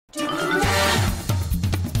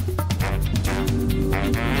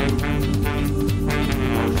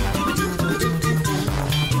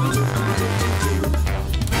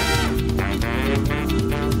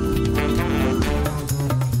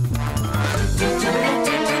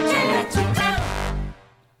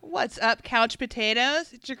What's up, couch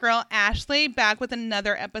potatoes? It's your girl Ashley back with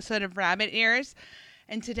another episode of Rabbit Ears.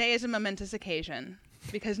 And today is a momentous occasion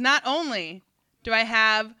because not only do I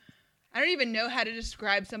don't even know how to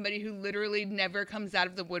describe somebody who literally never comes out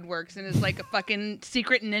of the woodworks and is like a fucking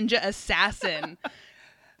secret ninja assassin.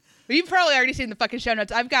 You've probably already seen the fucking show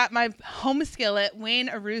notes. I've got my home skillet, Wayne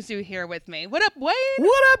Aruzu, here with me. What up, Wayne?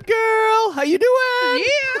 What up, girl? How you doing?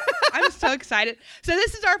 Yeah. I'm so excited. So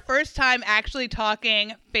this is our first time actually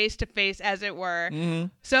talking face to face, as it were. Mm-hmm.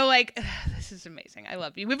 So this is amazing. I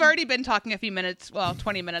love you. We've already been talking a few minutes,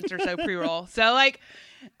 20 minutes or so pre-roll. So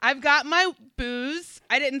I've got my booze.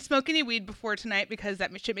 I didn't smoke any weed before tonight because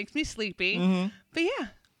that shit makes me sleepy. Mm-hmm. But yeah.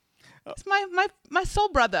 It's my soul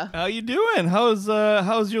brother. How you doing? How's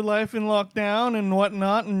your life in lockdown and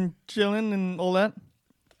whatnot and chilling and all that?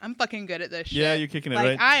 I'm fucking good at this shit. Yeah, you're kicking it,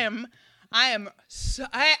 right?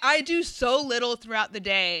 I do so little throughout the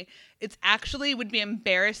day. It's actually would be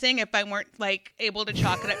embarrassing if I weren't able to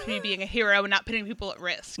chalk it up to me being a hero and not putting people at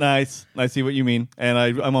risk. Nice. I see what you mean, and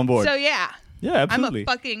I'm on board. So yeah. Yeah, absolutely. I'm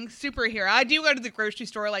a fucking superhero. I do go to the grocery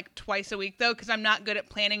store twice a week though, because I'm not good at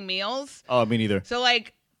planning meals. Oh, me neither. So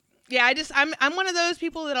yeah, I'm one of those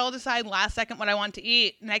people that I'll decide last second what I want to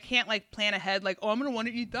eat, and I can't plan ahead. I'm gonna want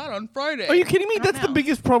to eat that on Friday. Are you kidding me? That's the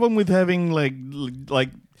biggest problem with having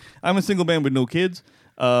I'm a single man with no kids.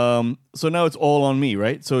 So now it's all on me,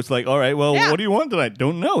 right? So it's all right, well, What do you want tonight?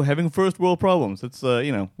 Don't know. Having first world problems. It's what are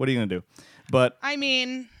you gonna do? But I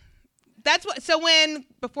mean, that's what. So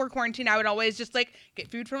before quarantine, I would always just get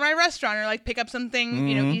food from my restaurant or pick up something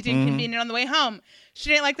easy and convenient on the way home.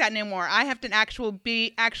 She ain't like that anymore. I have to actually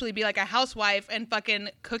be like a housewife and fucking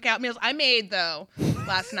cook out meals. I made though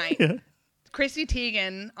last night. Yeah. Chrissy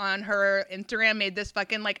Teigen on her Instagram made this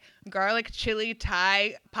fucking garlic chili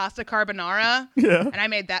Thai pasta carbonara. Yeah. And I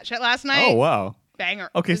made that shit last night. Oh wow. Banger.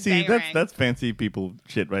 Okay, see that's fancy people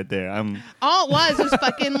shit right there. All it was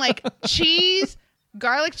fucking cheese,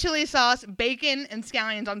 garlic chili sauce, bacon, and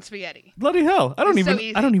scallions on spaghetti. Bloody hell! I don't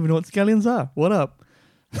even know what scallions are. What up?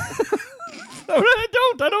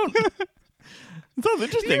 I don't. It sounds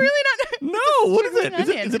interesting. Do you really not? No. What is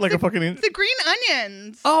it? Is it like a fucking? It's the green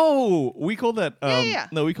onions. Oh, we call that. Yeah.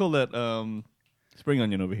 No, we call that spring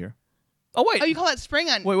onion over here. Oh wait. Oh, you call that spring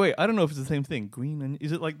onion? Wait. I don't know if it's the same thing. Green onion.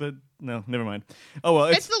 Is it like the? No, never mind. Oh well,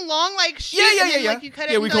 it's the long shoot. Yeah. You cut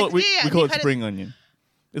it. Yeah, we call it spring onion.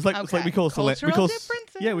 It's like we call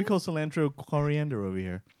we call cilantro coriander over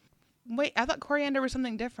here. Wait, I thought coriander was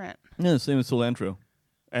something different. No, same as cilantro.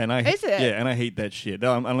 Is it? Yeah, and I hate that shit.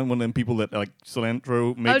 I'm one of them people that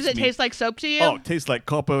cilantro makes. Oh, does it taste like soap to you? Oh, it tastes like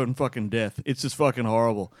copper and fucking death. It's just fucking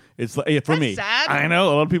horrible. It's for That's me. Sad. I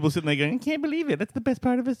know a lot of people sitting there going, "I can't believe it. That's the best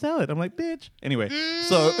part of a salad." I'm like, bitch. Anyway,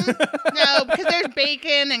 so no, because there's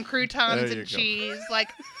bacon and croutons and cheese.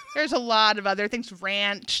 There's a lot of other things.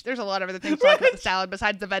 Ranch. There's a lot of other things about the salad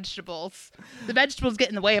besides the vegetables. The vegetables get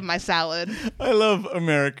in the way of my salad. I love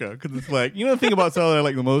America because it's the thing about salad I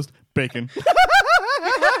like the most? Bacon.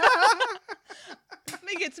 Let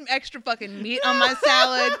me get some extra fucking meat on my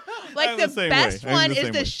salad. The best one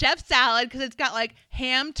is the chef salad because it's got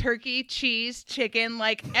ham, turkey, cheese, chicken,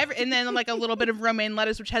 and then a little bit of romaine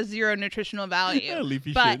lettuce, which has zero nutritional value. Yeah,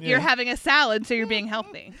 leafy but shit, yeah. You're having a salad, so you're being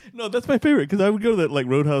healthy. No, that's my favorite because I would go to that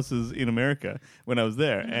Roadhouses in America when I was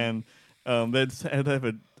there, and they'd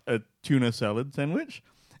have a tuna salad sandwich,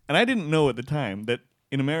 and I didn't know at the time that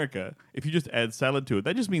in America, if you just add salad to it,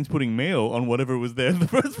 that just means putting mayo on whatever was there in the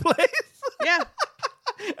first place. Yeah.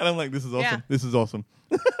 And I'm like, this is awesome. Yeah. This is awesome.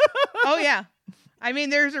 Oh, yeah. I mean,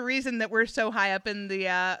 there's a reason that we're so high up in the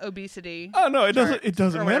obesity. Oh, no, it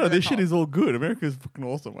doesn't matter. This shit is all good. America is fucking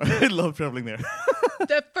awesome. I love traveling there.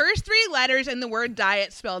 The first 3 letters in the word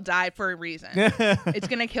diet spell die for a reason. It's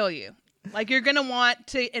going to kill you. You're going to want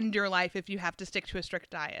to end your life if you have to stick to a strict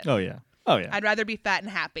diet. Oh, yeah. Oh, yeah. I'd rather be fat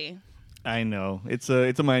and happy. I know. It's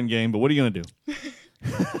a mind game, but what are you going to do?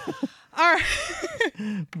 All right.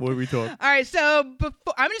 What are we talking? All right, so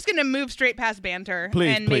I'm just going to move straight past banter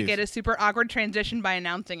and make it a super awkward transition by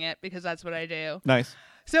announcing it because that's what I do. Nice.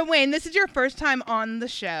 So, Wayne, this is your first time on the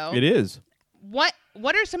show. It is. What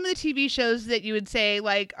are some of the TV shows that you would say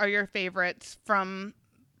are your favorites from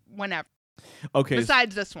whenever? Okay.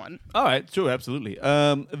 Besides this one. All right, sure, absolutely.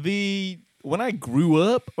 When I grew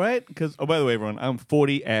up, right? Because, by the way, everyone, I'm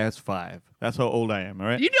 40-5. That's how old I am, all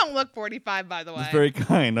right? You don't look 45, by the way. That's very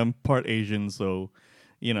kind. I'm part Asian, so,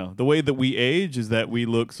 the way that we age is that we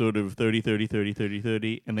look sort of 30, 30, 30, 30,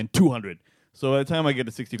 30, and then 200. So by the time I get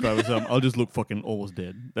to 65 or something, I'll just look fucking almost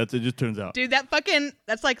dead. It just turns out. Dude, that's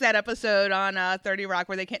like that episode on 30 Rock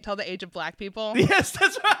where they can't tell the age of black people. Yes,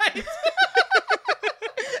 that's right.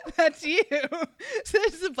 That's you. So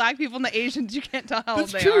this is the black people and the Asians. You can't tell how old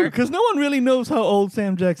That's they true, are. because no one really knows how old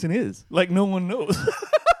Sam Jackson is. Like, no one knows.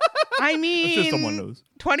 I mean, I'm sure someone knows.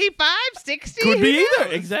 25, 60? Could be Who either.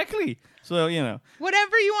 knows? Exactly. So,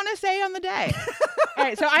 Whatever you want to say on the day. All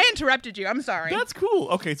right, so I interrupted you. I'm sorry. that's cool.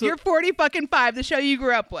 Okay, so You're 40 fucking 5, the show you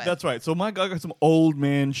grew up with. that's right. So I got some old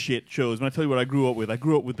man shit shows. And I tell you what I grew up with. I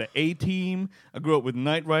grew up with the A-Team. I grew up with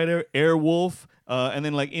Knight Rider, Airwolf. And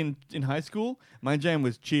then like in high school, my jam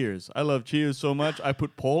was Cheers. I love Cheers so much. I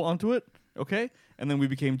put Paul onto it. Okay, and then we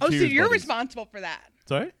became Cheers. so you're buddies. responsible for that.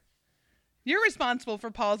 Sorry. You're responsible for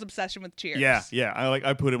Paul's obsession with Cheers. Yeah.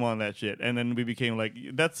 I put him on that shit, and then we became like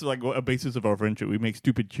that's like a basis of our friendship. We make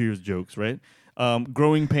stupid Cheers jokes, right?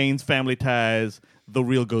 Growing Pains, Family Ties, The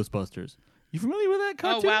Real Ghostbusters. You familiar with that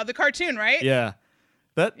cartoon? Oh wow, the cartoon, right? Yeah.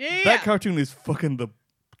 That Yeah. cartoon is fucking the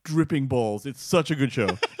dripping balls. It's such a good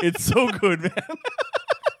show. It's so good, man.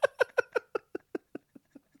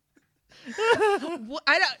 Well,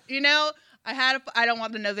 I don't. I don't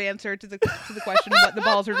want to know the answer to the question of what the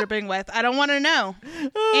balls are dripping with. I don't want to know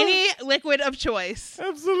any liquid of choice.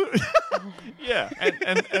 Absolutely. Yeah.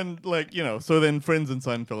 And like, so then Friends and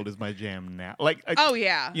Seinfeld is my jam now. Like, Oh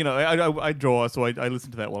yeah. I draw, so I listen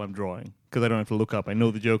to that while I'm drawing because I don't have to look up. I know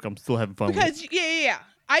the joke. I'm still having fun with it. Because yeah.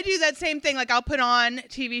 I do that same thing. Like I'll put on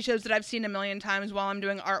TV shows that I've seen a million times while I'm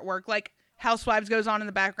doing artwork. Like Housewives goes on in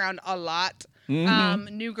the background a lot.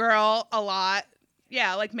 Mm-hmm. New Girl a lot.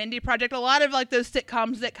 Yeah, like Mindy Project. A lot of like those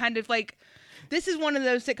sitcoms that kind of like. This is one of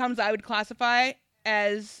those sitcoms I would classify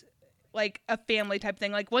as like a family type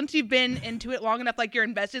thing. Like once you've been into it long enough, like you're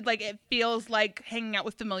invested. Like it feels like hanging out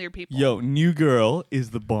with familiar people. Yo, New Girl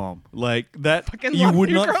is the bomb. Like that. Fucking you love would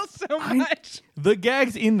New not. Girl so much. The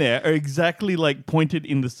gags in there are exactly like pointed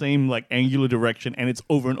in the same like angular direction, and it's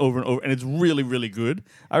over and over and over, and it's really, really good.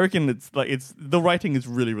 I reckon the writing is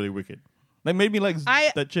really, really wicked. That made me like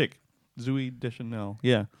that chick, Zooey Deschanel.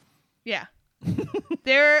 Yeah. Yeah.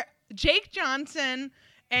 They're Jake Johnson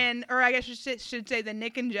or I guess I should say the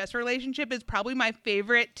Nick and Jess relationship is probably my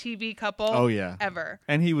favorite TV couple ever.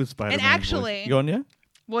 And he was Spider-Man. And actually, you on, yeah?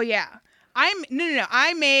 Well, yeah. No.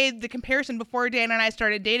 I made the comparison before Dan and I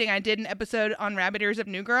started dating. I did an episode on Rabbit Ears of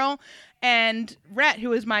New Girl, and Rhett, who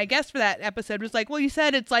was my guest for that episode, was like, well, you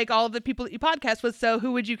said it's like all of the people that you podcast with, so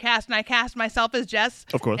who would you cast? And I cast myself as Jess,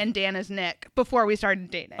 of course, and Dan as Nick before we started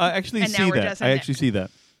dating. I actually see that.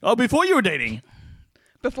 Oh, before you were dating?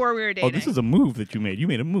 Before we were dating. Oh, this is a move that you made. You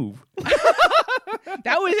made a move.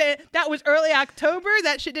 That was it. That was early October.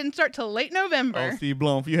 That shit didn't start till late November. Oh, Steve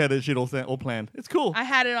Blum, you had that shit all planned. It's cool. I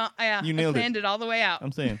had it all. You nailed planned it all the way out.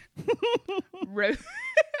 I'm saying.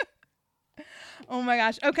 Oh my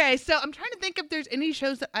gosh. Okay, so I'm trying to think if there's any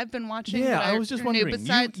shows that I've been watching. Yeah, that I was just wondering.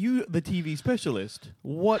 Besides... You, the TV specialist.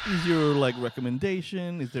 What is your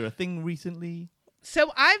recommendation? Is there a thing recently?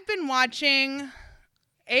 So I've been watching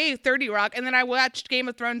 30 Rock, and then I watched Game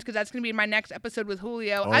of Thrones because that's going to be my next episode with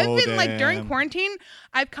Julio. Oh, I've been during quarantine,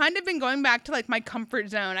 I've kind of been going back to my comfort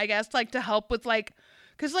zone, I guess, to help with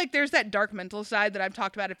because there's that dark mental side that I've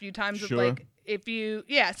talked about a few times. Sure. Of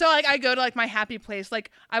so I go to my happy place.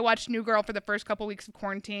 I watched New Girl for the first couple weeks of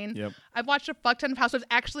quarantine. Yep. I've watched a fuck ton of Housewives.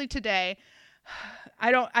 Actually, today,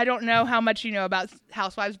 I don't know how much you know about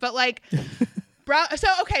Housewives, but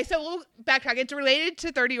So we'll backtrack. It's related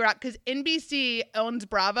to 30 Rock because NBC owns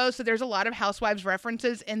Bravo, so there's a lot of Housewives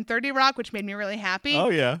references in 30 Rock, which made me really happy. Oh,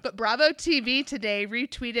 yeah. But Bravo TV today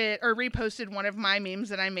retweeted or reposted one of my memes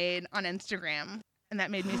that I made on Instagram, and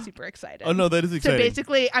that made me super excited. Oh, no, that is exciting. So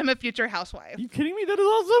basically, I'm a future housewife. Are you kidding me? That is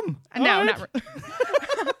awesome. No, not really.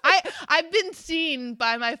 I've been seen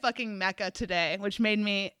by my fucking Mecca today, which made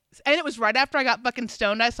me... And it was right after I got fucking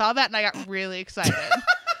stoned. I saw that, and I got really excited.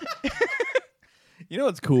 You know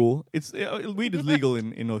what's cool? It's weed is legal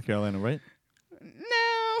in North Carolina, right?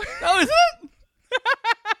 No. Oh, is it?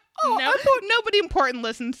 No, nobody important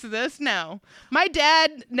listens to this. No. My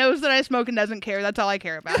dad knows that I smoke and doesn't care. That's all I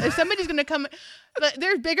care about. If somebody's going to come... But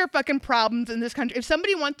there's bigger fucking problems in this country. If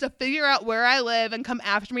somebody wants to figure out where I live and come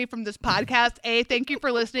after me from this podcast, A, thank you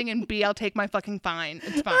for listening, and B, I'll take my fucking fine.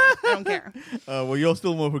 It's fine. I don't care. Well, you're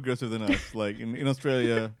still more progressive than us. In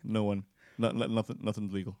Australia, no one.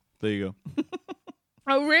 Nothing's legal. There you go.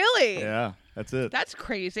 Oh, really? Yeah, that's it. That's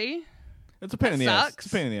crazy. It's a pain in the ass. It's a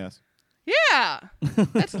pain in the ass. Yeah.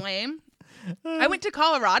 That's lame. I went to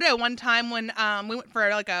Colorado one time when we went for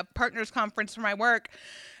a partners conference for my work.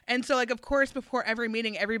 And so of course, before every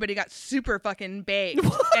meeting, everybody got super fucking baked.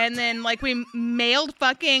 What? And then we mailed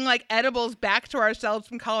fucking edibles back to ourselves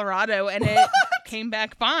from Colorado, and it came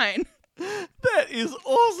back fine. That is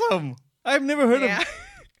awesome. I've never heard of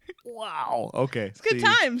Wow. Okay. It's good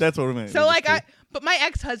times. That's what I meant. So like but my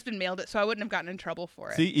ex-husband mailed it, so I wouldn't have gotten in trouble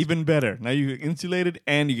for it. See, even better. Now you get insulated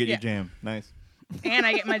and you get your jam. Nice. And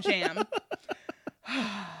I get my jam.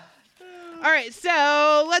 All right,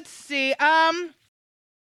 so let's see.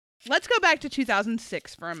 Let's go back to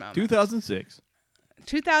 2006 for a moment. 2006.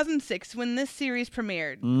 2006, when this series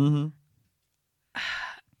premiered. Mm-hmm.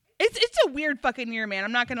 It's a weird fucking year, man.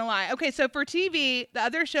 I'm not gonna lie. Okay, so for TV, the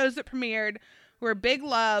other shows that premiered were Big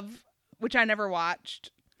Love, which I never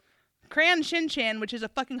watched. Crayon Shin-Chan, which is a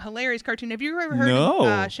fucking hilarious cartoon. Have you ever heard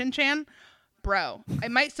of Shin-Chan? Bro,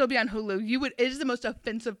 it might still be on Hulu. It is the most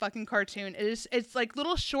offensive fucking cartoon. It's like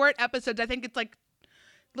little short episodes. I think it's like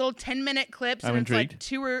little 10-minute clips, I'm and intrigued.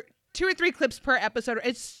 it's like two or three clips per episode.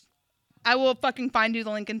 I will fucking find you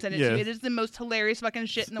the link and send it to you. It is the most hilarious fucking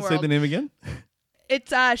shit in the world. Say the name again.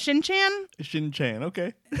 It's Shin-Chan. Shin-Chan.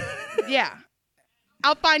 Okay. Yeah,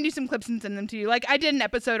 I'll find you some clips and send them to you. Like I did an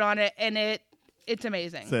episode on it, and it's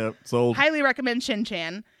amazing. Sold. Highly recommend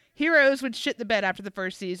Shin-Chan. Heroes would shit the bed after the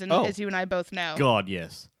first season, as you and I both know. God,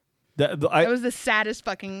 yes. That was the saddest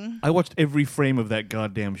fucking... I watched every frame of that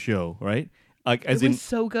goddamn show, right? Like, it was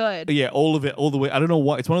so good. Yeah, all of it, all the way. I don't know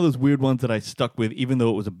why. It's one of those weird ones that I stuck with, even though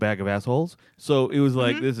it was a bag of assholes. So it was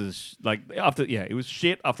like, this is like, it was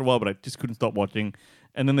shit after a while, but I just couldn't stop watching.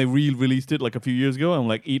 And then they re-released it like a few years ago. I'm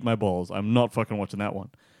like, eat my balls. I'm not fucking watching that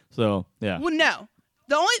one. So, yeah. Well, no.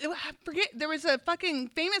 There was a fucking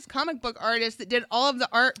famous comic book artist that did all of the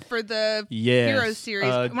art for the Heroes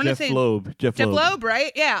series. Jeff Loeb. Jeff Loeb,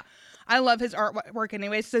 right? Yeah. I love his artwork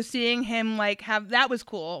anyway, so seeing him like have that was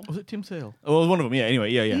cool. Was it Tim Sale? Oh, it was one of them. Yeah,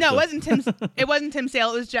 anyway, yeah. No, it wasn't Tim it wasn't Tim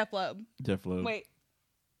Sale, it was Jeff Loeb. Jeff Loeb. Wait.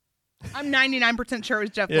 I'm 99% sure it was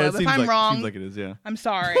Jeff Loeb. If I'm wrong, seems like it is, yeah. I'm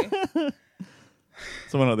sorry.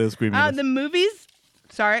 Someone out there screaming. The movies?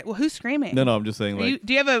 Sorry. Well, who's screaming? No, I'm just saying like...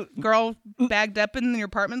 do you have a girl bagged up in your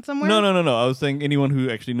apartment somewhere? No. I was saying anyone who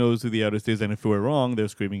actually knows who the artist is, and if we're wrong, they're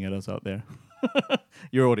screaming at us out there.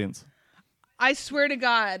 Your audience. I swear to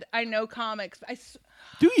God, I know comics.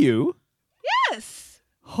 Do you? Yes.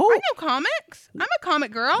 I know comics. I'm a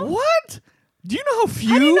comic girl. What? Do you know how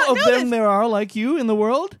few of them there are like you in the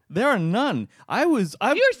world? There are none. You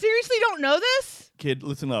seriously don't know this? Kid,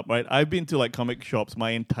 listen up, right? I've been to like comic shops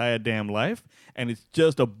my entire damn life, and it's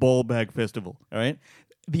just a ball bag festival, all right?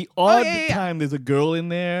 The odd time there's a girl in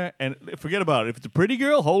there, and forget about it. If it's a pretty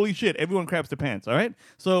girl, holy shit, everyone craps their pants, all right?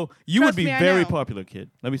 So you would be very popular,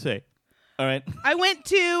 kid. Let me say. All right. I went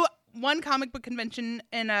to one comic book convention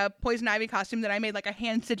in a Poison Ivy costume that I made like a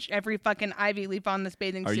hand stitch every fucking ivy leaf on this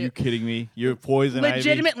bathing suit. Are you kidding me? You're Poison Ivy?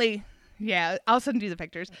 Legitimately. Yeah, I'll send you the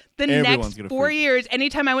pictures. Next 4 years,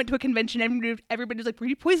 anytime I went to a convention, everybody's like, were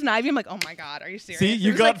you Poison Ivy? I'm like, oh my God, are you serious? See,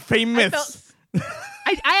 you got famous.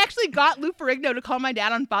 I actually got Lou Ferrigno to call my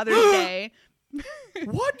dad on Father's Day.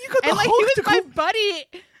 What? You got the and like Hulk he was my buddy.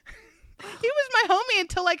 He was my homie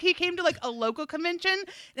until like he came to like a local convention, and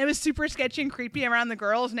it was super sketchy and creepy around the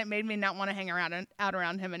girls, and it made me not want to hang out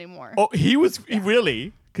around him anymore. Oh, he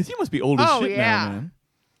really? Because he must be old as shit now, man.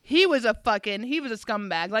 He was a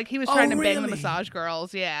scumbag. Like he was trying to bang the massage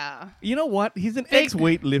girls. Yeah. You know what? He's an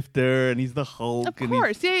ex-weightlifter, and he's the Hulk. Of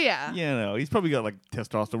course, yeah. You know, he's probably got like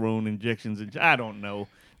testosterone injections, and I don't know.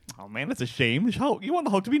 Oh man, that's a shame. You want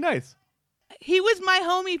the Hulk to be nice. He was my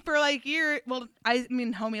homie for like years. Well, I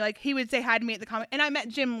mean homie. Like he would say hi to me at the comic, and I met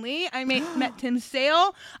Jim Lee. I met Tim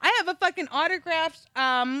Sale. I have a fucking autographed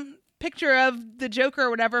picture of the Joker or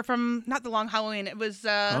whatever from not the Long Halloween. It was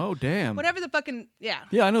oh damn, whatever the fucking yeah.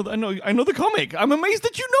 I know the comic. I'm amazed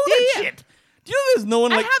that you know that shit. Do you know there's no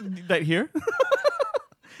one like that here?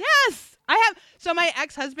 Yes, I have. So my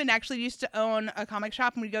ex-husband actually used to own a comic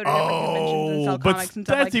shop, and we'd go to different conventions and sell comics and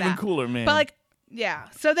stuff like that. That's even cooler, man. But like. Yeah.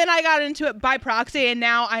 So then I got into it by proxy, and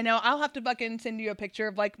now I know I'll have to fucking send you a picture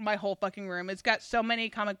of like my whole fucking room. It's got so many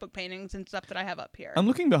comic book paintings and stuff that I have up here. I'm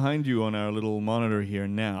looking behind you on our little monitor here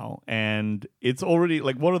now, and it's already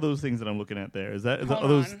like, what are those things that I'm looking at there? Are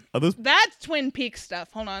those? That's Twin Peaks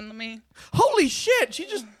stuff. Hold on, let me. Holy shit! She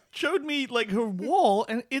just showed me like her wall,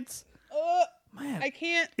 and it's man. I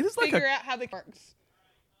can't figure out how it works.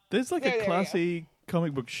 There's like a classy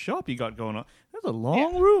comic book shop you got going on. There's a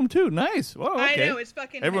long room too. Nice. Whoa, okay. I know, it's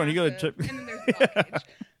fucking everyone, massive. You gotta check. And then there's the cage.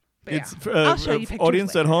 But it's I'll show you pictures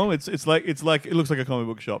audience later. at home. It's like it looks like a comic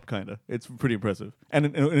book shop kind of. It's pretty impressive and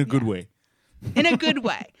in a good way. In a good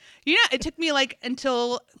way. You know, it took me like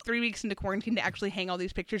until 3 weeks into quarantine to actually hang all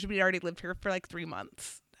these pictures. We'd already lived here for like 3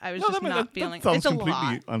 months. I was not feeling. That it's completely a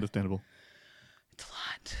lot. Understandable. It's a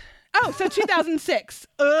lot. Oh, so 2006.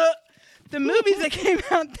 The movies that came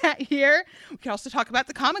out that year. We could also talk about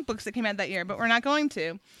the comic books that came out that year, but we're not going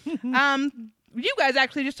to. you guys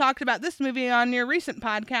actually just talked about this movie on your recent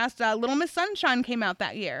podcast. Little Miss Sunshine came out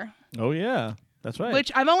that year. Oh yeah, that's right.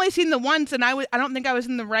 Which I've only seen the once, and I don't think I was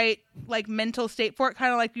in the right like mental state for it,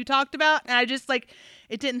 kind of like you talked about. And I just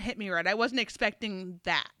it didn't hit me right. I wasn't expecting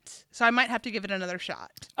that, so I might have to give it another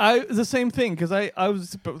shot. The same thing, because I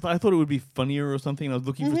thought it would be funnier or something. And I was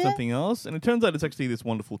looking for something else, and it turns out it's actually this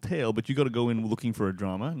wonderful tale. But you got to go in looking for a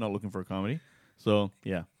drama, not looking for a comedy. So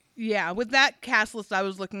yeah. Yeah, with that cast list, I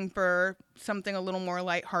was looking for something a little more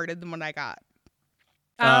lighthearted than what I got.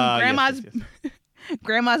 Grandma's yes.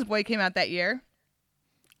 Grandma's Boy came out that year.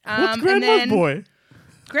 What's Grandma's Boy?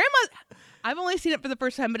 I've only seen it for the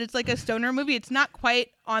first time, but it's like a stoner movie. It's not quite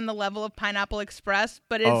on the level of Pineapple Express,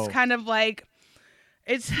 but it's kind of like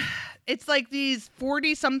it's like these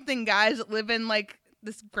 40-something guys that live in like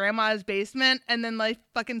this grandma's basement and then like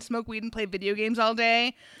fucking smoke weed and play video games all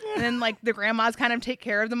day. And then like the grandmas kind of take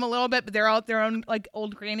care of them a little bit, but they're all their own like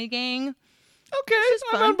old granny gang. Okay,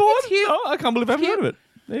 I'm on board. It's cute. Oh, I can't believe I haven't heard of it.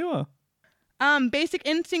 There you are. Basic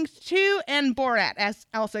Instinct 2 and Borat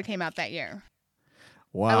also came out that year.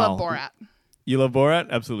 Wow. I love Borat. You love Borat?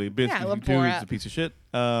 Absolutely. Basic I love Instinct 2 Borat. is a piece of shit.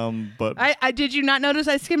 But I did you not notice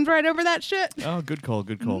I skimmed right over that shit? oh, good call.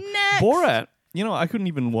 Next. Borat. I couldn't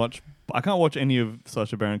even watch. I can't watch any of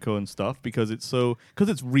Sacha Baron Cohen's stuff because it's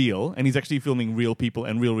real and he's actually filming real people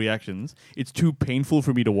and real reactions. It's too painful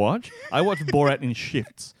for me to watch. I watched Borat in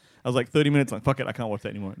shifts. I was like 30 minutes. Like fuck it, I can't watch that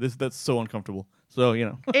anymore. That's so uncomfortable. So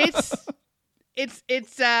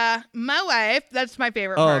It's my wife. That's my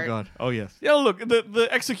favorite part. Oh god. Oh yes. Yeah. Look, the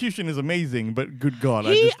execution is amazing, but good god,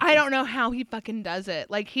 I don't know how he fucking does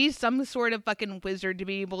it. Like he's some sort of fucking wizard to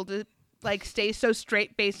be able to like stay so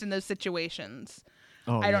straight faced in those situations.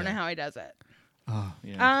 I don't know how he does it. Oh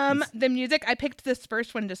yeah. The music I picked this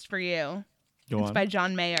first one just for you. It's by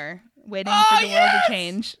John Mayer. Waiting for the world to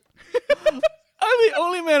change. I'm the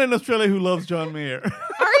only man in Australia who loves John Mayer.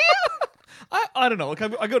 Are you? I don't know. Like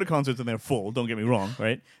I go to concerts and they're full. Don't get me wrong,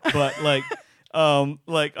 right? But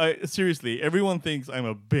seriously, everyone thinks I'm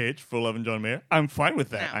a bitch for loving John Mayer. I'm fine with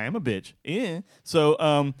that. No. I am a bitch. Yeah.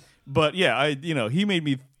 So but yeah, he made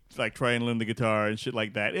me like try and learn the guitar and shit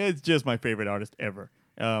like that. It's just my favorite artist ever.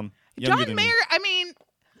 John Mayer. I mean,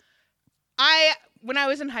 when I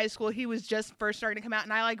was in high school, he was just first starting to come out,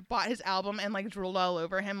 and I like bought his album and like drooled all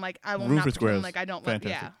over him. Like I will Rufus not pretend Squares. like I don't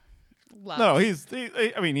Fantastic. love. No,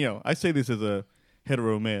 I mean, I say this as a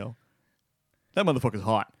hetero male. That motherfucker's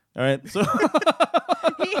hot. All right, so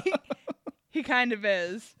he kind of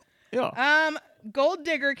is. Yeah. Gold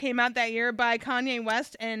Digger came out that year by Kanye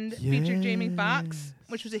West and featured Jamie Foxx,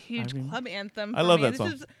 which was a huge club anthem. I love me. that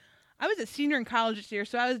song. I was a senior in college this year,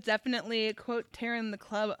 so I was definitely quote tearing the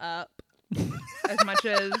club up as much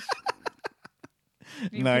as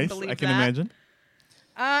you nice. can believe I can that. imagine.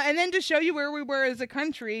 And then to show you where we were as a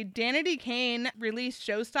country, Danity Kane released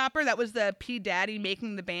Showstopper. That was the P. Daddy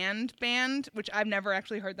Making the Band, which I've never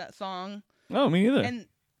actually heard that song. Oh, me neither.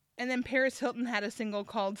 And then Paris Hilton had a single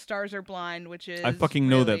called Stars Are Blind, which is I fucking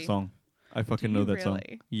know that song. I fucking know that song.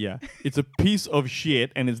 Yeah. It's a piece of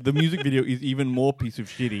shit, and the music video is even more piece of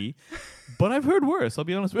shitty. But I've heard worse, I'll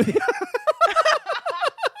be honest with you.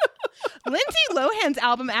 Lindsay Lohan's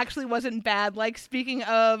album actually wasn't bad. Like, speaking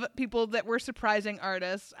of people that were surprising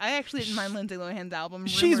artists, I actually didn't mind Lindsay Lohan's album.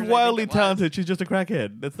 She's wildly talented. She's just a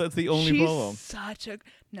crackhead. That's the only problem.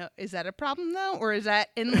 No, is that a problem, though? Or is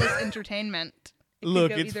that endless entertainment?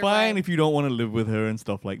 Look, it's fine if you don't want to live with her and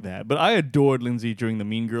stuff like that. But I adored Lindsay during the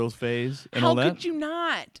Mean Girls phase and all that. How could you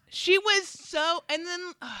not? She was so... And then...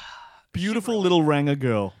 Beautiful little Ranga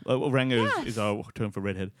girl. Ranga is our term for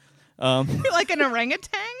redhead. Like an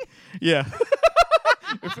orangutan? Yeah.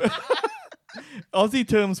 Aussie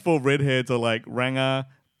terms for redheads are like Ranga,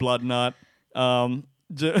 Bloodnut,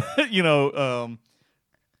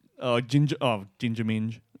 ginger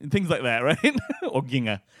minge, things like that, right? Or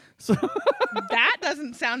ginga. So that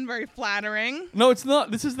doesn't sound very flattering. No, it's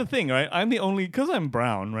not. This is the thing, right? I'm the only, because I'm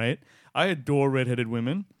brown, right? I adore redheaded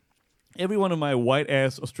women. Every one of my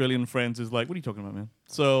white-ass Australian friends is like, what are you talking about, man?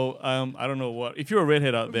 So I don't know what. If you're a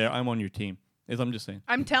redhead out there, I'm on your team. I'm just saying.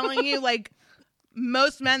 I'm telling you, like,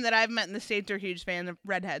 most men that I've met in the States are huge fans of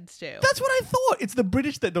redheads, too. That's what I thought. It's the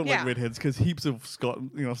British that don't like redheads because heaps of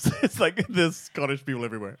it's like there's Scottish people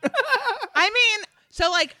everywhere. I mean,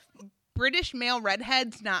 so, like, British male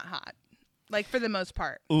redheads, not hot. Like, for the most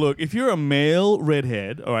part. Look, if you're a male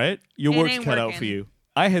redhead, all right, your work's cut out for you.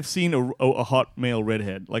 I have seen a hot male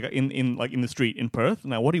redhead, like in the street in Perth.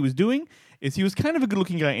 Now, what he was doing is he was kind of a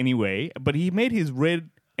good-looking guy anyway, but he made his red,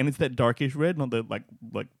 and it's that darkish red, not the like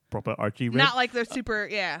proper Archie red. Not like the super,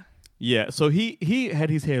 Yeah, so he had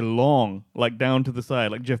his hair long, like down to the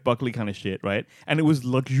side, like Jeff Buckley kind of shit, right? And it was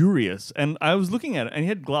luxurious. And I was looking at it, and he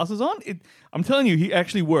had glasses on. I'm telling you, he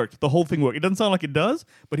actually worked. The whole thing worked. It doesn't sound like it does,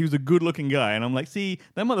 but he was a good-looking guy. And I'm like, see,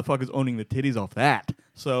 that motherfucker's owning the titties off that.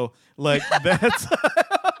 So, like, that's... All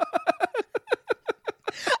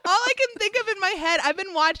I can think of in my head, I've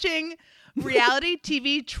been watching reality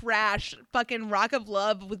TV trash, fucking Rock of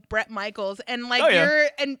Love with Bret Michaels, and like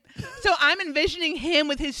so I'm envisioning him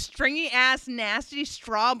with his stringy ass, nasty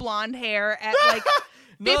straw blonde hair at like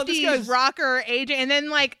 50s rocker age, and then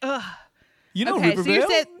like, ugh. You know Riverdale?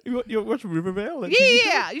 You watch Riverdale?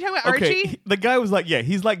 Yeah. You talking about Archie? Okay, the guy was like,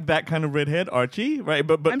 he's like that kind of redhead, Archie, right?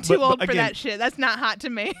 But I'm too old for that shit. That's not hot to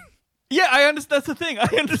me. Yeah, I understand. That's the thing. I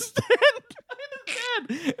understand.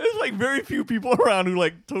 There's like very few people around who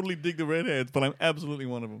like totally dig the redheads, but I'm absolutely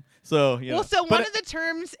one of them. So yeah. Well, so one of the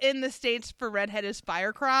terms in the States for redhead is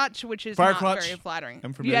fire crotch, which is not very flattering.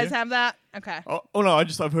 I'm familiar. You guys have that? Okay. Oh no,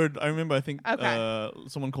 I've heard. I remember. I think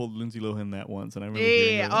someone called Lindsay Lohan that once, and I remember.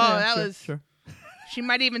 Yeah. Oh, that was. Sure. She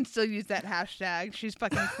might even still use that hashtag. She's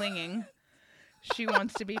fucking clinging. She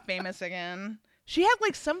wants to be famous again. She had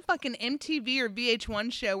like some fucking MTV or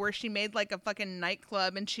VH1 show where she made like a fucking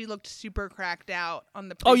nightclub and she looked super cracked out on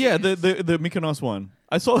the. Oh yeah, the Mykonos one.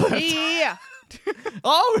 I saw that. Yeah.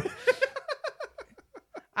 Oh.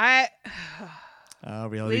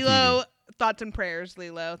 Reality Lilo, TV. Thoughts and prayers.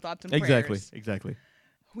 Lilo, thoughts and prayers. Exactly.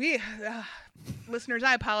 We listeners,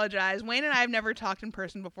 I apologize. Wayne and I have never talked in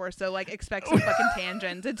person before, so like expect some fucking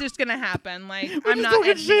tangents. It's just gonna happen. Like I'm not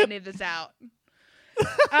editing any of this out.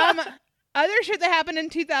 Other shit that happened in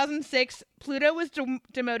 2006, Pluto was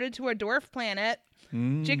demoted to a dwarf planet.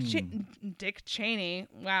 Dick Cheney,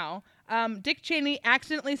 wow. Dick Cheney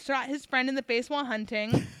accidentally shot his friend in the face while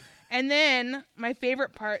hunting. And then, my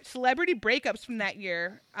favorite part, celebrity breakups from that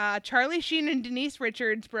year. Charlie Sheen and Denise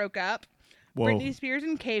Richards broke up. Whoa. Britney Spears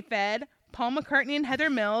and K-Fed. Paul McCartney and Heather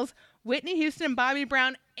Mills. Whitney Houston and Bobby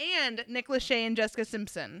Brown. And Nick Lachey and Jessica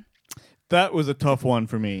Simpson. That was a tough one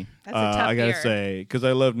for me. That's a tough I gotta year. say, because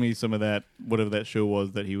I loved me some of that, whatever that show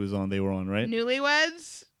was that he was on. They were on, right?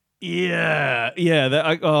 Newlyweds. Yeah.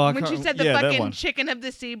 When she said the fucking chicken of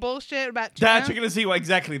the sea bullshit about tuna. That chicken of the sea, well,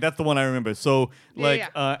 exactly. That's the one I remember. So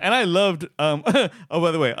and I loved. Oh,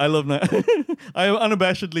 by the way, I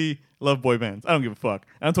unabashedly love boy bands. I don't give a fuck.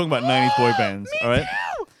 I'm talking about '90s boy bands. Me all right. Too.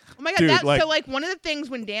 Oh my god, so one of the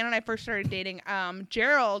things when Dan and I first started dating,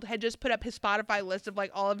 Gerald had just put up his Spotify list of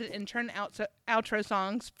like all of his intern outro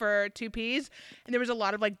songs for 2Ps, and there was a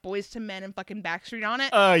lot of like Boys to Men and fucking Backstreet on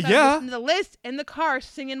it. So I listened to the list in the car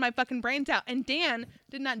singing my fucking brains out, and Dan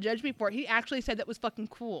did not judge me for it. He actually said that was fucking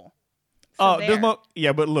cool. So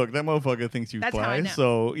but look, that motherfucker thinks you fly.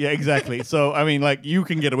 So yeah, exactly. So I mean, like you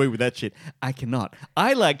can get away with that shit. I cannot.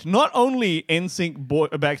 I liked not only NSYNC,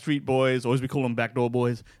 Backstreet Boys, or as we call them, Backdoor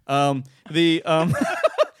Boys. But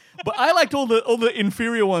I liked all the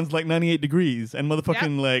inferior ones like 98 Degrees and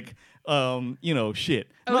motherfucking shit.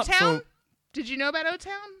 O-Town? Did you know about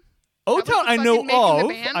O-Town? O-Town,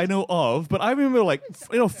 I know of, but I remember like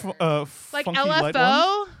like funky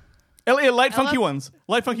LFO. Light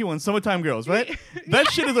funky ones, Summertime Girls, right? That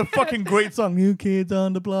shit is a fucking great song. New kids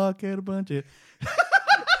on the block had a bunch of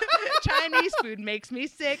Chinese food makes me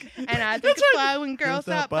sick, and I think it's fly when girls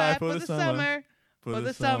stop by for the summer. For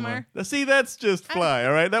the summer. See, that's just fly,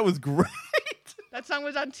 all right? That was great. That song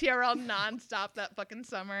was on TRL nonstop that fucking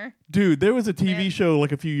summer. Dude, there was a TV show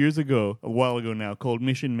like a while ago now, called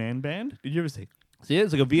Mission Man Band. Did you ever see? So yeah,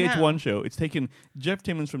 it's like a VH1 show. It's taken Jeff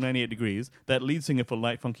Timmons from 98 Degrees, that lead singer for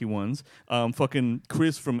Light Funky Ones, fucking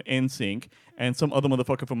Chris from NSYNC, and some other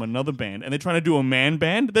motherfucker from another band, and they're trying to do a man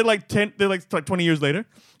band. They're like 20 years later.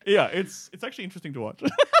 Yeah, it's actually interesting to watch.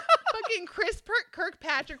 Fucking Chris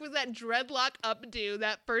Kirkpatrick was that dreadlock updo,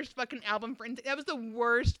 that first fucking album for that was the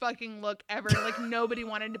worst fucking look ever. Like nobody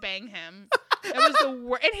wanted to bang him. That was the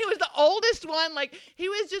worst, and he was the oldest one. Like he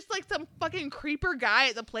was just like some fucking creeper guy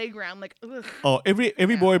at the playground. Like, ugh. Oh,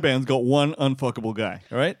 every boy band's got one unfuckable guy.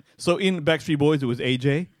 All right. So in Backstreet Boys, it was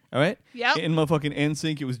AJ. All right. Yep. In motherfucking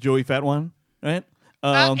NSYNC, it was Joey Fat One. Right.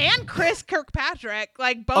 And Chris Kirkpatrick,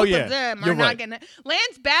 like both of them are not gonna.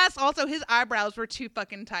 Lance Bass also, his eyebrows were too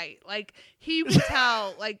fucking tight. Like he would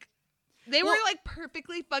tell, like they were like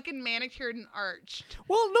perfectly fucking manicured and arched.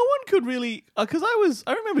 Well, no one could really, because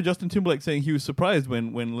I remember Justin Timberlake saying he was surprised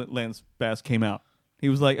when Lance Bass came out. He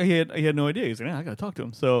was like, he had no idea. He's like, I gotta talk to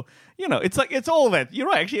him. So, it's all that. You're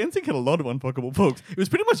right. Actually, NSYNC had a lot of unfuckable folks. It was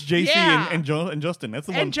pretty much JC and Justin. That's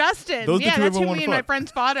the one. And Justin. Those that's who me and my friends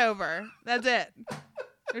fought over. That's it.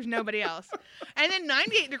 There's nobody else. And then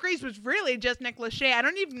 98 Degrees was really just Nick Lachey. I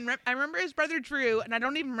remember his brother Drew, and I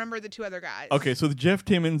don't even remember the two other guys. Okay, so the Jeff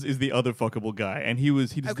Timmons is the other fuckable guy, and he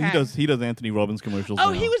does Anthony Robbins commercials.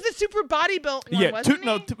 Oh, now. he was the super body built one, wasn't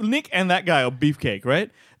he? Nick and that guy are beefcake,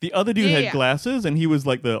 right? The other dude had glasses, and he was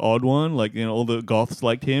like the odd one. Like, you know, all the goths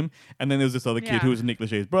liked him. And then there's this other kid who was Nick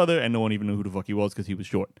Lachey's brother, and no one even knew who the fuck he was because he was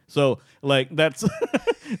short. So, like, that's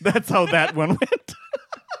that's how that one went.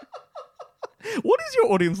 What is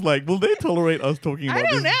your audience like? Will they tolerate us talking about this?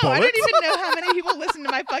 I don't know. Bollocks? I don't even know how many people listen to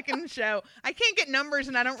my fucking show. I can't get numbers,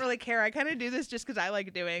 and I don't really care. I kind of do this just because I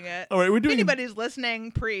like doing it. All right, if anybody's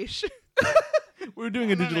listening, preach. We're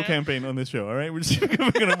doing a digital campaign on this show. All right, we're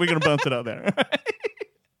gonna bounce it out there.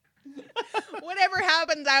 Whatever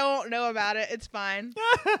happens, I won't know about it. It's fine.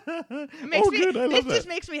 Good. I love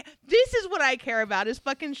that. This is what I care about, is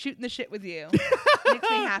fucking shooting the shit with you. Makes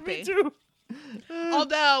me happy. Me too.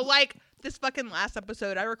 Although, like, this fucking last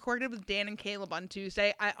episode I recorded with Dan and Caleb on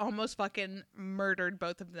Tuesday, I almost fucking murdered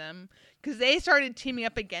both of them because they started teaming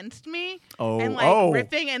up against me and like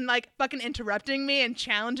riffing and like fucking interrupting me and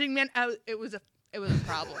challenging me. And it was a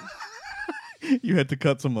problem. You had to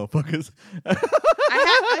cut some motherfuckers.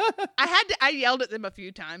 I yelled at them a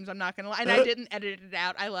few times. I'm not gonna lie, and I didn't edit it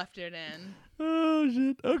out. I left it in. Oh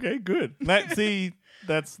shit! Okay, good. That's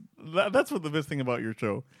what the best thing about your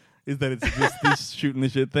show is, that it's just this shooting the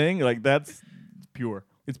shit thing. Like, that's pure.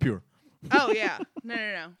 It's pure. Oh yeah,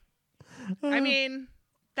 no. I mean,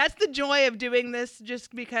 that's the joy of doing this.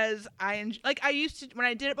 Just because I used to, when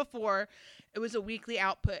I did it before, it was a weekly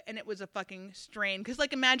output, and it was a fucking strain. Because,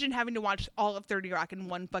 like, imagine having to watch all of 30 Rock in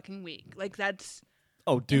one fucking week. Like, that's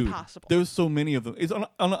impossible. There's so many of them. It's on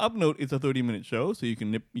an up note. It's a 30-minute show, so you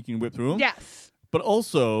can whip through them. Yes. But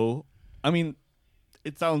also, I mean,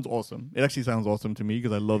 it sounds awesome. It actually sounds awesome to me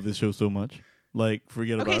because I love this show so much. Like,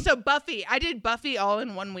 forget about it. Okay, so Buffy. I did Buffy all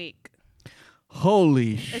in 1 week.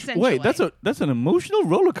 Holy shit. Wait, that's an emotional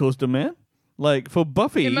roller coaster, man. Like, for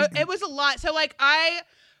Buffy. It was a lot. So, like, I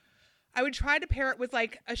would try to pair it with,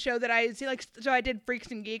 like, a show that I see, like, so I did Freaks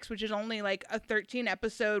and Geeks, which is only, like, a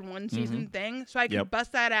 13-episode, one-season thing. So I could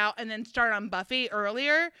bust that out and then start on Buffy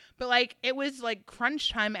earlier. But, like, it was, like,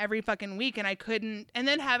 crunch time every fucking week, and I couldn't. And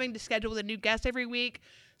then having to schedule a new guest every week,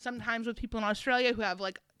 sometimes with people in Australia who have,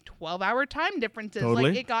 like, 12-hour time differences. Totally.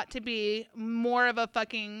 Like, it got to be more of a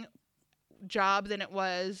fucking job than it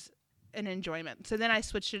was an enjoyment. So then I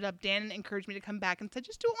switched it up. Dan encouraged me to come back and said,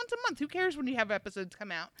 just do it once a month. Who cares when you have episodes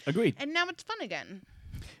come out? Agreed. And now it's fun again.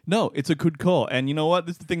 No, it's a good call. And you know what?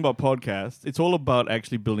 This is the thing about podcasts. It's all about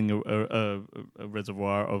actually building a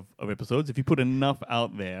reservoir of episodes. If you put enough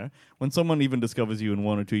out there, when someone even discovers you in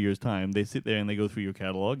 1 or 2 years' time, they sit there and they go through your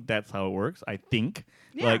catalog. That's how it works, I think.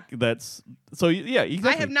 Yeah. Like, that's... So, yeah,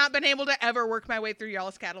 exactly. I have not been able to ever work my way through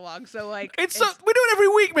y'all's catalog. So, like... We do it every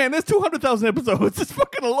week, man. There's 200,000 episodes. It's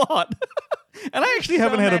fucking a lot. And I actually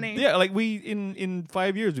haven't had many. in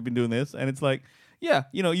 5 years we've been doing this, and it's like... Yeah,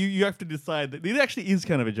 you know, you have to decide that it actually is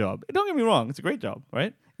kind of a job. Don't get me wrong, it's a great job,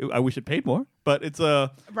 right? I wish it paid more, but it's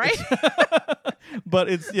right. But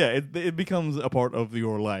it becomes a part of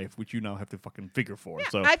your life, which you now have to fucking figure for. Yeah,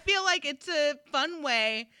 so I feel like it's a fun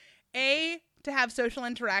way, to have social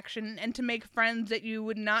interaction and to make friends that you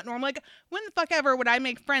would not normally. Like, when the fuck ever would I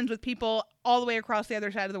make friends with people all the way across the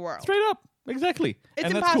other side of the world? Straight up, exactly. It's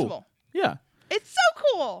and impossible. That's cool. Yeah. It's so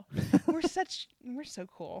cool. We're so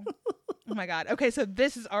cool. Oh my God. Okay, so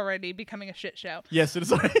this is already becoming a shit show. Yes, it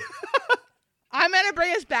is. I'm going to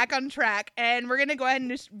bring us back on track, and we're going to go ahead and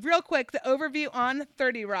just real quick, the overview on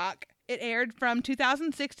 30 Rock. It aired from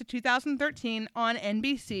 2006 to 2013 on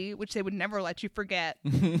NBC, which they would never let you forget.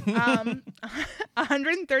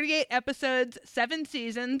 138 episodes, 7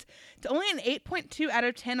 seasons. It's only an 8.2 out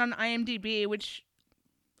of 10 on IMDb, which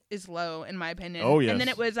is low in my opinion. Oh, yes. And then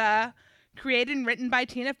it was created and written by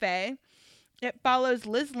Tina Fey. It follows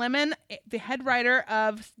Liz Lemon, the head writer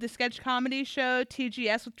of the sketch comedy show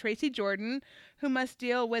TGS with Tracy Jordan, who must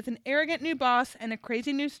deal with an arrogant new boss and a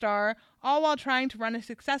crazy new star, all while trying to run a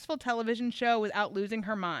successful television show without losing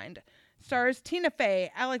her mind. Stars Tina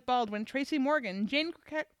Fey, Alec Baldwin, Tracy Morgan, Jane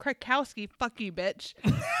Krakowski, fuck you, bitch,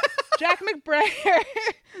 Jack McBrayer,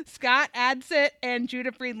 Scott Adsit, and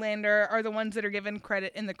Judah Friedlander are the ones that are given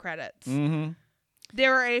credit in the credits. Mm-hmm.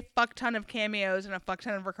 There are a fuck ton of cameos and a fuck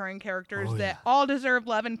ton of recurring characters that all deserve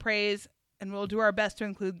love and praise, and we'll do our best to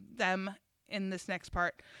include them in this next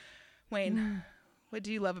part. Wayne, what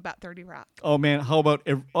do you love about 30 Rock? Oh, man, how about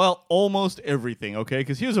almost everything, okay?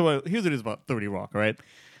 Because here's what it is about 30 Rock, right?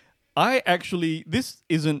 I actually, this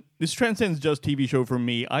transcends just TV show for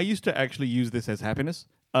me. I used to actually use this as happiness.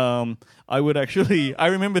 I would actually, I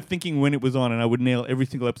remember thinking when it was on, and I would nail every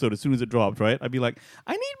single episode as soon as it dropped, right? I'd be like,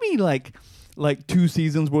 I need me like 2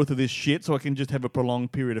 seasons worth of this shit so I can just have a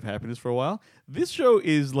prolonged period of happiness for a while. This show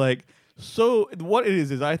is like, so what it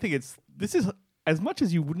is I think this is, as much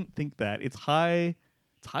as you wouldn't think that, it's high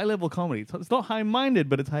level comedy. It's not high minded,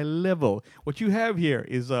 but it's high level. What you have here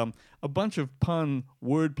is a bunch of pun,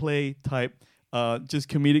 wordplay type, just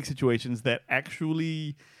comedic situations that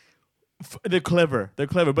actually, they're clever,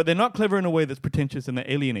 but they're not clever in a way that's pretentious and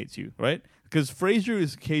that alienates you, right? Because Frasier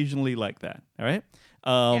is occasionally like that, all right?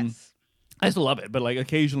 Yes. I still love it, but like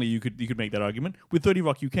occasionally you could make that argument. With 30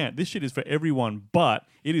 Rock, you can't. This shit is for everyone, but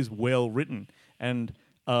it is well written, and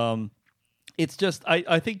it's just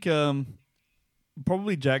I think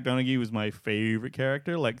probably Jack Donaghy was my favorite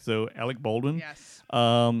character. Like, so Alec Baldwin. Yes.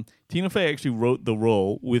 Tina Fey actually wrote the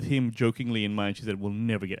role with him jokingly in mind. She said, "We'll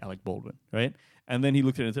never get Alec Baldwin," right? And then he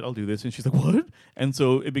looked at it and said, "I'll do this." And she's like, "What?" And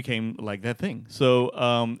so it became like that thing. So,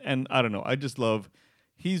 and I don't know. I just love.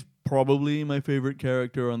 He's probably my favorite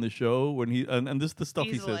character on the show when he and this the stuff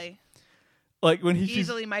Easily. he says. Like when he's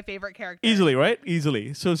Easily my favorite character. Easily, right?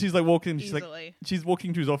 Easily. So she's like walking. She's Easily. like she's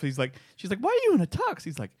walking to his office. She's like, "Why are you in a tux?"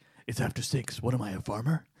 He's like, "It's after 6. What am I, a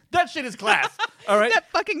farmer?" That shit is class. All right.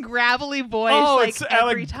 That fucking gravelly voice, it's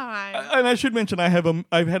every time. And I should mention,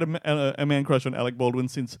 I've had a man crush on Alec Baldwin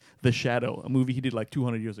since The Shadow, a movie he did like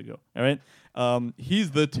 200 years ago. All right.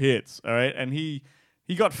 He's the tits. All right, and he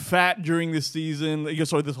got fat during this season.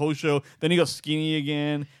 This whole show. Then he got skinny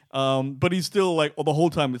again. But he's still like the whole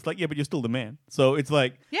time. It's like, yeah, but you're still the man. So it's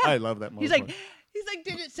like, Yeah. I love that. He's like,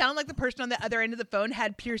 did it sound like the person on the other end of the phone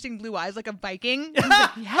had piercing blue eyes like a Viking? He's like,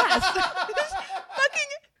 yes. Fucking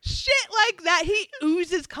shit like that. He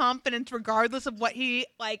oozes confidence regardless of what he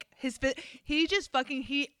like. He just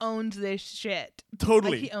fucking owns this shit.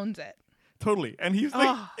 Totally. Like, he owns it. Totally. And he's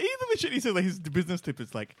like, even the shit he says, like his business tip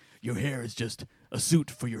is like, your hair is just a suit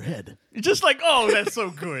for your head. It's just like, oh, that's so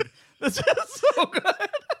good. That's just so good.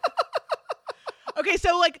 Okay,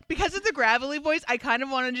 so like because of the gravelly voice, I kind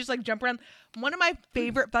of want to just like jump around. One of my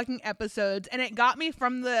favorite fucking episodes, and it got me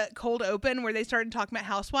from the cold open where they started talking about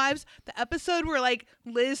housewives. The episode where like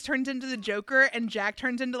Liz turns into the Joker and Jack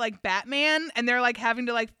turns into like Batman, and they're like having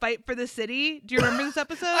to like fight for the city. Do you remember this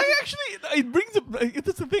episode? It brings up.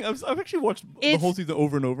 That's the thing. I've actually watched the whole season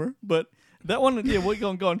over and over, but that one, yeah. What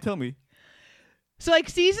go on? Tell me. So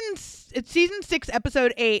like it's season 6,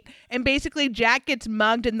 episode 8, and basically Jack gets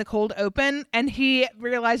mugged in the cold open, and he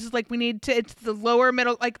realizes like it's the lower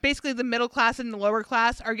middle, like basically the middle class and the lower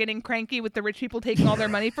class are getting cranky with the rich people taking all their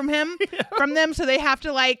money from them, so they have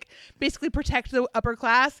to like basically protect the upper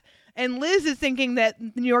class. And Liz is thinking that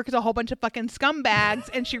New York is a whole bunch of fucking scumbags,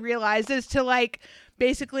 and she realizes to like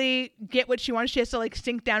basically get what she wants, she has to like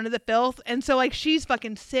sink down to the filth. And so like she's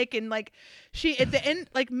fucking sick, and like she at the end,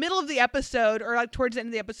 like middle of the episode or like towards the end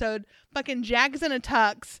of the episode, fucking Jack's in a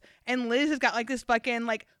tux, and Liz has got like this fucking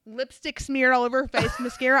like lipstick smeared all over her face,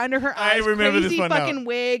 mascara under her eyes, I remember crazy this one fucking now.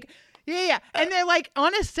 wig. Yeah. And they're like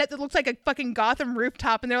on a set that looks like a fucking Gotham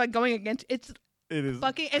rooftop, and they're like going against it is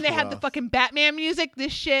fucking, and they have the fucking Batman music.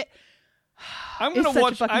 This shit. I'm gonna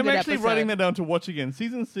watch. I'm actually writing that down to watch again.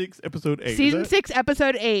 Season 6, episode 8. Season 6,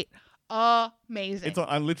 episode 8. Amazing.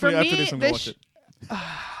 I'm literally after this. I'm gonna watch it.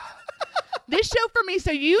 This show for me.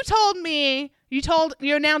 So you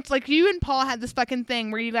announced like you and Paul had this fucking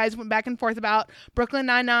thing where you guys went back and forth about Brooklyn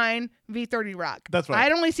Nine-Nine v 30 Rock. That's right.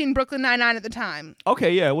 I'd only seen Brooklyn Nine-Nine at the time.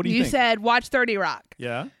 Okay, yeah. What do you think? You said watch 30 Rock.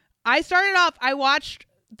 Yeah. I watched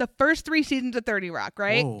the first 3 seasons of 30 Rock,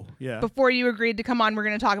 right? Oh, yeah. Before you agreed to come on, we're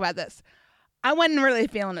going to talk about this. I wasn't really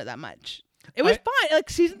feeling it that much. It was fun. Like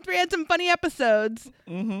season 3 had some funny episodes,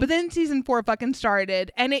 but then season 4 fucking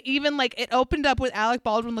started, and it even like it opened up with Alec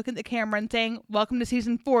Baldwin looking at the camera and saying, "Welcome to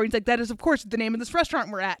season 4." He's like, "That is of course the name of this restaurant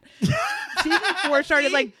we're at." Season 4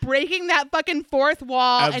 started like breaking that fucking fourth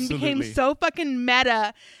wall and became so fucking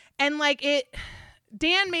meta, and like it.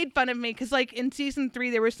 Dan made fun of me because like in season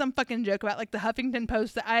 3 there was some fucking joke about like the Huffington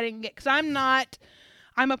Post that I didn't get because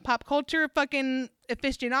I'm a pop culture fucking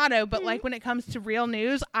aficionado, but like when it comes to real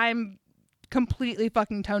news, I'm completely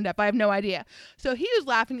fucking tone deaf. I have no idea. So he was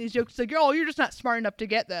laughing at these jokes like, "Oh, you're just not smart enough to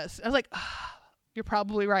get this." I was like, you're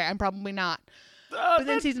probably right. I'm probably not. But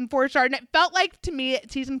then season 4 started, and it felt like to me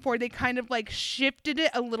at season 4 they kind of like shifted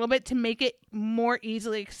it a little bit to make it more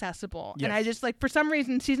easily accessible. Yes. And I just like for some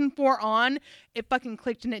reason season 4 on, it fucking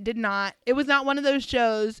clicked, and it did not. It was not one of those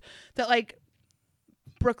shows that like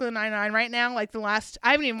Brooklyn Nine-Nine right now, like I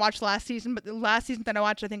haven't even watched last season, but the last season that I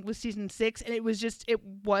watched I think was season 6, and it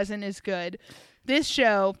wasn't as good. This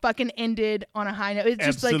show fucking ended on a high note. It's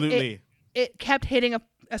just like it kept hitting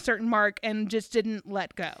a certain mark and just didn't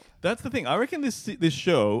let go. That's the thing. I reckon this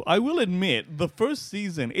show, I will admit, the first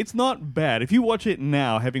season, it's not bad. If you watch it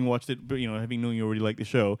now, having watched it, having known you already like the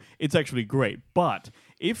show, it's actually great. But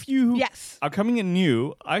if you are coming in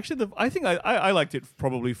new, I think I liked it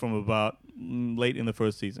probably from about late in the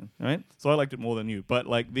first season, right? So I liked it more than you. But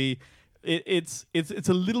like it's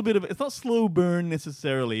a little bit of, it's not slow burn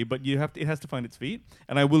necessarily, but it has to find its feet,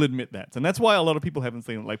 and I will admit that. And that's why a lot of people haven't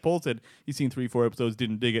seen it. Like Paul said, he's seen 3-4 episodes,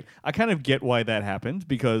 didn't dig it. I kind of get why that happened,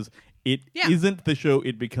 because it isn't the show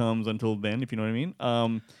it becomes until then, if you know what I mean.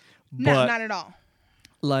 No, not at all.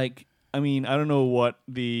 Like, I mean, I don't know what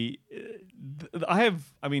can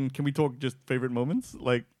we talk just favorite moments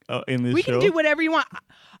like in this show? We can do whatever you want.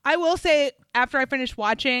 I will say, after I finished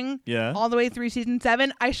watching all the way through season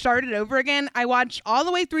 7, I started over again. I watched all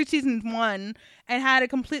the way through season 1 and had a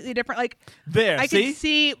completely different, like... I could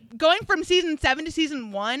see, going from season 7 to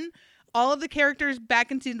season 1, all of the characters back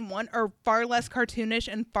in season 1 are far less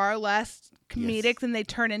cartoonish and far less comedic than they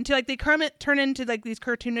turn into. Like, they turn into, like, these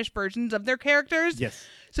cartoonish versions of their characters. Yes.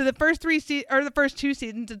 So the first 2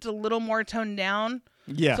 seasons, it's a little more toned down.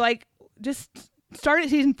 Yeah. So, like, just... start at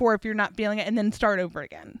season 4 if you're not feeling it, and then start over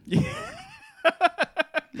again.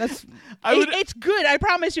 It's good. I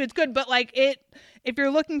promise you, it's good. But like if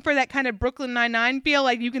you're looking for that kind of Brooklyn Nine-Nine feel,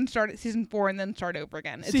 like you can start at season 4 and then start over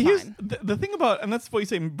again. It's fine. The thing about, and that's what you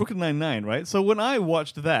say, Brooklyn Nine-Nine, right? So when I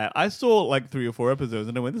watched that, I saw like 3 or 4 episodes,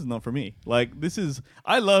 and I went, "This is not for me." Like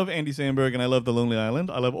I love Andy Samberg, and I love The Lonely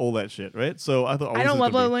Island. I love all that shit, right? So I thought, I don't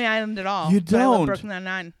love Lonely Island at all. You don't? I love Brooklyn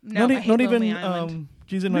Nine-Nine. No, I hate Lonely Island.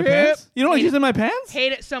 G's in my pants? You don't like G's in my pants?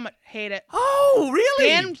 Hate it so much. Hate it. Oh, really?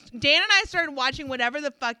 Dan and I started watching whatever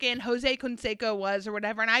the fucking Jose Canseco was or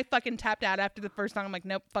whatever, and I fucking tapped out after the first song. I'm like,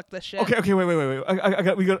 nope, fuck this shit. Okay, wait. I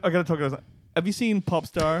gotta talk about that. Have you seen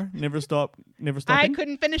Popstar? Never Stopping? I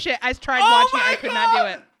couldn't finish it. I tried watching it. I could not do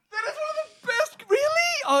it. That is one of the best.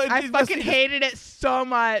 Really? Oh, I fucking hated it so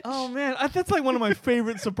much. Oh man, that's like one of my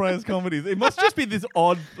favorite surprise comedies. It must just be this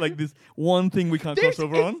odd, like this one thing we can't cross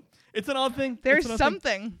over on. It's an odd thing. There's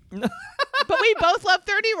something. But we both love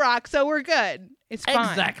 30 Rock, so we're good. It's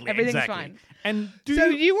fine. Exactly. Everything's fine. And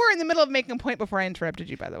you were in the middle of making a point before I interrupted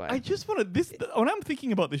you, by the way. I just want to... when I'm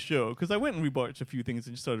thinking about this show, because I went and rewatched a few things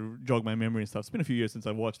and just started to jog my memory and stuff. It's been a few years since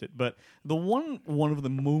I watched it. But the one of the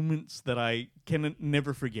moments that I can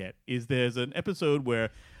never forget is there's an episode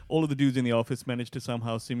where all of the dudes in the office managed to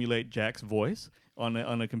somehow simulate Jack's voice on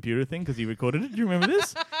a computer thing because he recorded it. Do you remember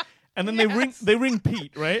this? And then they ring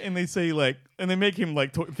Pete, right? And they say like, and they make him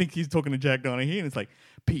like think he's talking to Jack Donaghy, and it's like,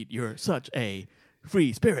 "Pete, you're such a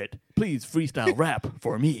free spirit. Please freestyle rap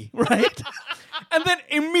for me," right? And then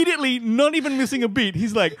immediately, not even missing a beat,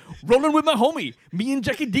 he's like, "Rolling with my homie, me and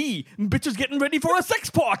Jackie D, bitches getting ready for a sex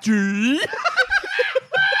party."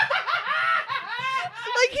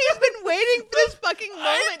 Like he's been waiting for this fucking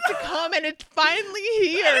moment to come, and it's finally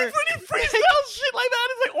here. And it's really freestyle shit like that.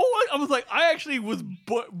 It's like, I was like, I actually was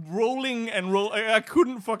rolling and roll. I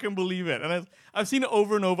couldn't fucking believe it. And I've seen it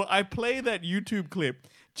over and over. I play that YouTube clip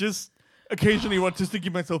just occasionally just to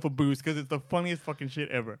give myself a boost because it's the funniest fucking shit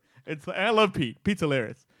ever. I love Pete. Pete's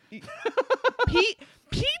hilarious. Pete's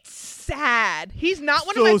sad. He's not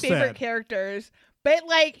one of my favorite characters, but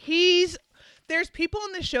like there's people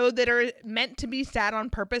in the show that are meant to be sad on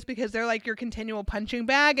purpose because they're like your continual punching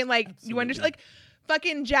bag, and like you understand, like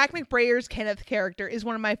fucking Jack McBrayer's Kenneth character is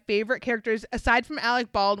one of my favorite characters aside from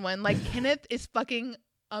Alec Baldwin. Like Kenneth is fucking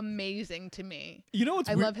amazing to me. You know what's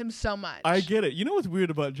I love him so much. I get it. You know what's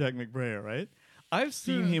weird about Jack McBrayer, right? I've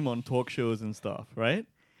seen him on talk shows and stuff, right?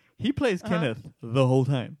 He plays Kenneth the whole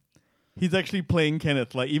time. He's actually playing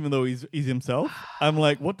Kenneth, like even though he's himself. I'm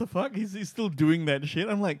like, what the fuck? He's still doing that shit.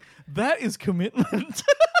 I'm like, that is commitment.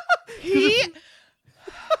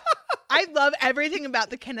 I love everything about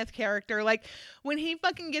the Kenneth character. Like when he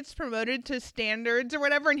fucking gets promoted to standards or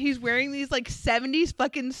whatever, and he's wearing these like 70s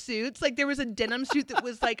fucking suits. Like there was a denim suit that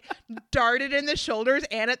was like darted in the shoulders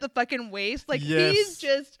and at the fucking waist. Like he's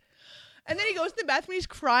just. And then he goes to the bathroom. He's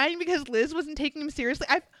crying because Liz wasn't taking him seriously.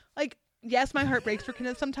 Yes, my heart breaks for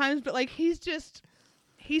Kenneth sometimes, but like he's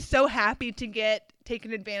so happy to get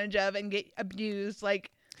taken advantage of and get abused.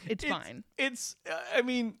 Like it's fine.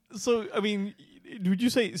 Would you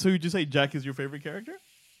say Jack is your favorite character?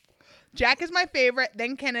 Jack is my favorite,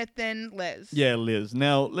 then Kenneth, then Liz. Yeah, Liz.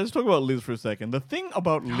 Now let's talk about Liz for a second. The thing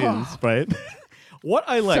about Liz, right? What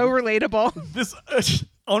I like, so relatable. This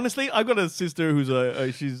honestly, I've got a sister who's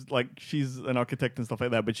she's an architect and stuff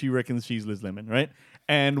like that, but she reckons she's Liz Lemon, right?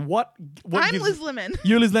 And what I'm Liz Lemon.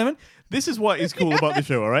 You're Liz Lemon. This is what is cool about the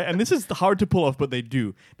show, all right? And this is hard to pull off, but they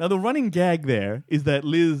do. Now the running gag there is that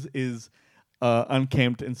Liz is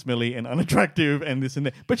unkempt and smelly and unattractive and this and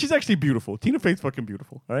that. But she's actually beautiful. Tina Fey's fucking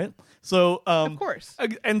beautiful, all right? So Of course.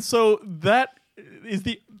 and so that's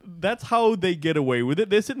how they get away with it.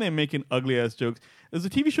 They're sitting there making ugly ass jokes. There's a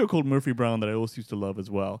TV show called Murphy Brown that I always used to love as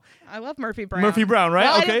well. I love Murphy Brown. Murphy Brown, right?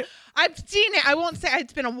 Well, Okay. I've seen it. I won't say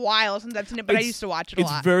it's been a while since I've seen it, but I used to watch it a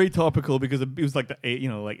lot. It's very topical because it was like the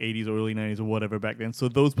 80s or early 90s or whatever back then. So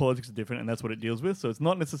those politics are different, and that's what it deals with. So it's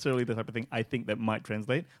not necessarily the type of thing I think that might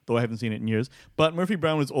translate, though I haven't seen it in years. But Murphy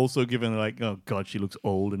Brown was also given like, oh god, she looks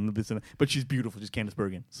old and this and that, but she's beautiful. She's Candice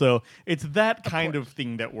Bergen. So it's that kind of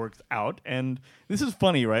thing that works out. And this is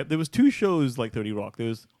funny, right? There was 2 shows like 30 Rock. There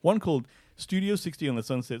was one called Studio 60 on the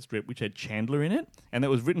Sunset Strip, which had Chandler in it, and that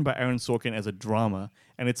was written by Aaron Sorkin as a drama,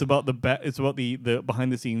 and it's about the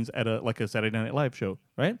behind the scenes at a Saturday Night Live show,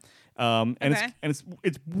 right? And it's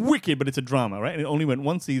wicked, but it's a drama, right? And it only went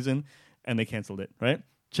 1 season, and they canceled it, right?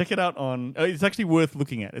 Check it out on. It's actually worth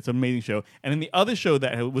looking at. It's an amazing show. And then the other show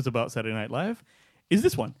that was about Saturday Night Live is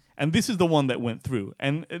this one, and this is the one that went through.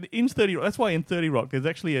 And in 30 Rock, that's why in 30 Rock, there's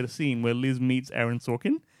actually a scene where Liz meets Aaron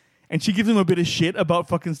Sorkin. And she gives him a bit of shit about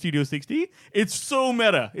fucking Studio 60. It's so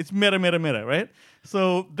meta. It's meta, right?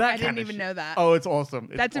 So that I didn't even know that. Oh, it's awesome.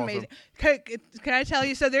 That's amazing. Can I tell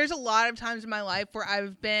you? So there's a lot of times in my life where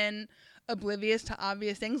I've been oblivious to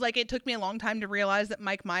obvious things. Like it took me a long time to realize that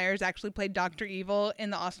Mike Myers actually played Dr. Evil in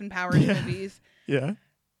the Austin Powers movies. Yeah.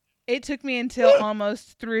 It took me until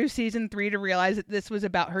almost through season 3 to realize that this was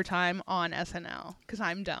about her time on SNL because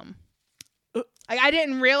I'm dumb. I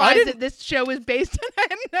didn't realize that this show was based on. I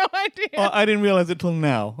had no idea. I didn't realize it till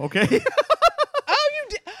now. Okay. Oh, you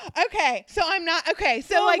did. Okay, so I'm not. Okay,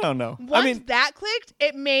 so no. Once that clicked,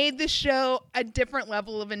 it made the show a different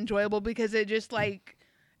level of enjoyable because it just like.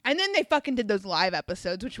 And then they fucking did those live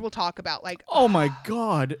episodes, which we'll talk about. Like, oh my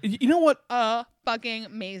god, you know what? Fucking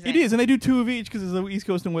amazing. It is, and they do 2 of each because it's an East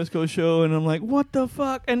Coast and West Coast show, and I'm like, what the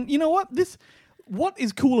fuck? And you know what? What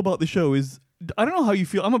is cool about the show is. I don't know how you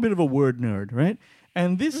feel. I'm a bit of a word nerd, right?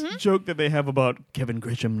 And this joke that they have about Kevin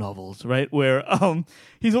Grisham novels, right? Where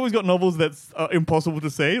he's always got novels that's impossible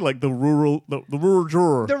to say, like the rural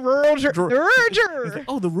juror. The rural juror. Like,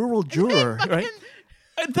 oh, the rural juror, right?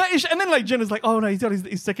 And then like Jen is like, oh no, he's got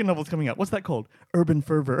his second novel's coming out. What's that called? Urban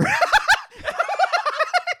Fervor. I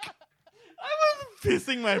was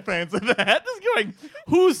pissing my pants at that. Just going,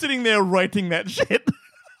 who's sitting there writing that shit?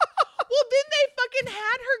 Well, then they fucking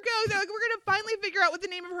had her go. They're like, we're going to finally figure out what the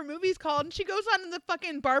name of her movie's called. And she goes on the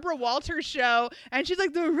fucking Barbara Walters show. And she's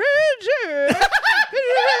like, the Ranger.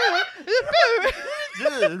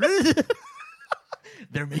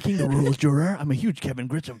 They're making the rules, juror. I'm a huge Kevin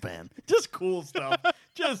Grisham fan. Just cool stuff.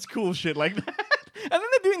 Just cool shit like that. And then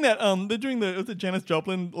they're doing that. They're doing the Janis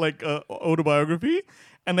Joplin autobiography.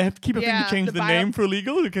 And they have to keep having to change the name for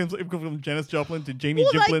legal. It goes from Janis Joplin to Janie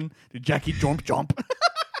Joplin to Jackie Jomp Jomp.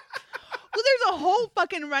 Well, there's a whole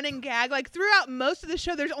fucking running gag. Like, throughout most of the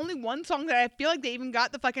show, there's only one song that I feel like they even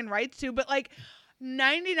got the fucking rights to. But, like,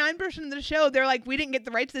 99% of the show, they're like, we didn't get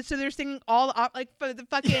the rights to this. So they're singing all the, for the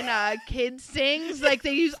fucking kids sings. Like,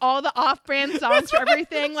 they use all the off-brand songs for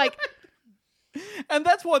everything. Like, and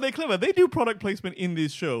that's why they're clever. They do product placement in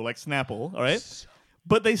this show, like Snapple, all right?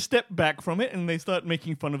 But they step back from it and they start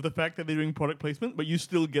making fun of the fact that they're doing product placement, but you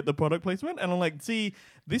still get the product placement. And I'm like, see,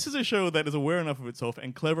 this is a show that is aware enough of itself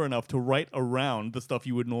and clever enough to write around the stuff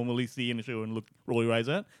you would normally see in a show and roll your eyes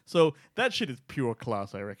at. So that shit is pure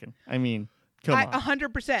class, I reckon. I mean, come on.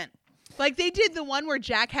 100%. Like, they did the one where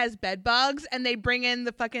Jack has bed bugs and they bring in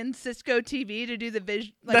the fucking Cisco TV to do the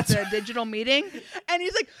digital meeting. And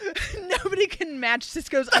he's like, nobody can match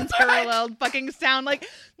Cisco's unparalleled fucking sound. Like,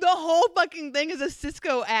 the whole fucking thing is a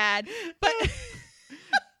Cisco ad. But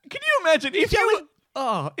can you imagine if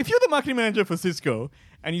you're the marketing manager for Cisco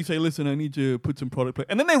and you say, listen, I need to put some product play,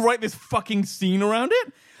 and then they write this fucking scene around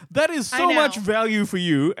it? That is so much value for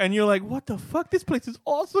you. And you're like, what the fuck? This place is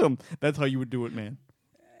awesome. That's how you would do it, man.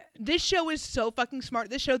 This show is so fucking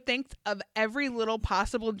smart. This show thinks of every little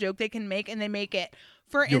possible joke they can make, and they make it.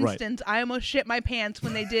 For instance, I almost shit my pants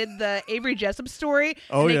when they did the Avery Jessup story,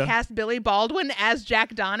 and they cast Billy Baldwin as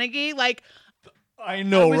Jack Donaghy. Like, I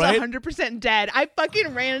know, right? I was 100% dead. I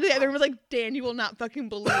fucking ran into the other and was like, Dan, you will not fucking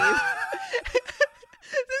believe. Then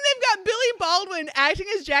they've got Billy Baldwin acting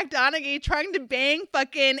as Jack Donaghy trying to bang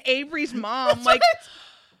fucking Avery's mom. Like,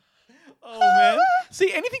 oh, man.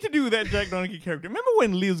 See, anything to do with that Jack Donaghy character. Remember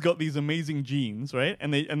when Liz got these amazing jeans, right?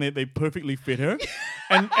 And they perfectly fit her?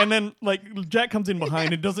 and then, like, Jack comes in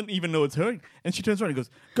behind and doesn't even know it's her. And she turns around and goes,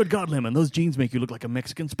 good God, Lemon, those jeans make you look like a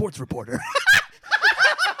Mexican sports reporter.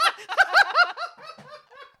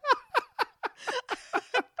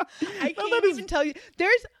 I can't even tell you.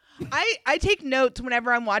 I take notes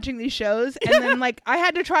whenever I'm watching these shows, and then like I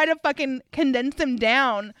had to try to fucking condense them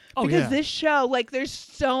down because this show, like, there's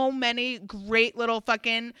so many great little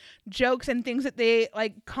fucking jokes and things that they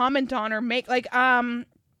like comment on or make, like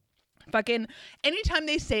fucking anytime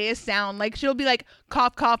they say a sound, like she'll be like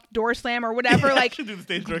cough cough door slam or whatever, like do the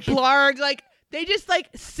stage direction. blarg, like they just like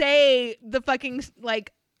say the fucking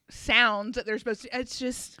like sounds that they're supposed to. It's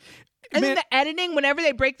just, and then the editing whenever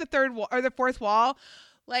they break the third wall or the fourth wall,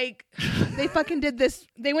 like they fucking did this.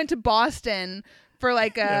 They went to Boston for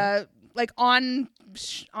like a like on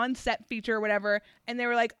set feature or whatever, and they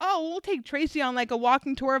were like, oh, we'll take Tracy on like a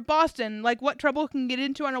walking tour of Boston, like what trouble can get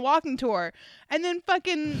into on a walking tour. And then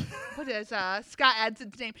fucking what is Scott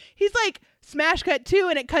Adkins' name, he's like smash cut 2,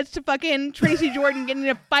 and it cuts to fucking Tracy Jordan getting in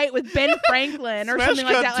a fight with Ben Franklin or something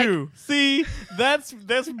like that. Like, see, that's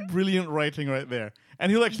brilliant writing right there.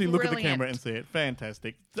 And he'll actually look at the camera and say it.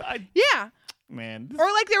 Fantastic. Yeah. Man. Or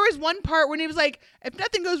like there was one part when he was like, if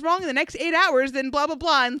nothing goes wrong in the next 8 hours, then blah blah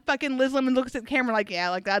blah, and fucking Liz Lemon looks at the camera like, yeah,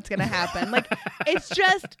 like that's gonna happen. Like it's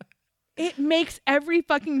just, it makes every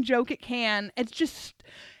fucking joke it can. It's just,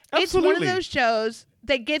 it's one of those shows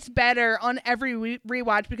that gets better on every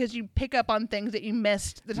rewatch because you pick up on things that you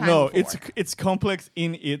missed the time before. It's complex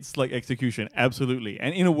in its like execution, absolutely,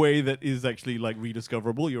 and in a way that is actually like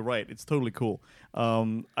rediscoverable. You're right, it's totally cool.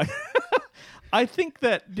 I think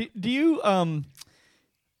that do you I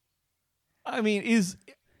mean is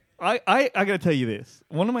I gotta tell you this.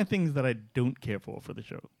 One of my things that I don't care for the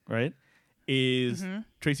show, right, is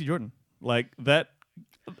Tracy Jordan. Like that,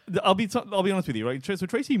 I'll be honest with you, right? So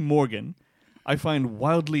Tracy Morgan, I find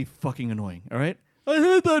wildly fucking annoying. All right, I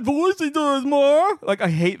hate that voice he does more. Like I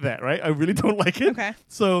hate that, right? I really don't like it. Okay.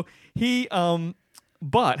 So he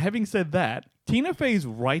but having said that, Tina Fey's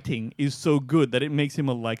writing is so good that it makes him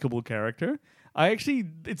a likable character.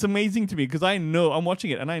 It's amazing to me because I know I'm watching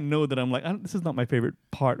it and I know that I'm like, this is not my favorite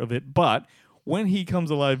part of it. But when he comes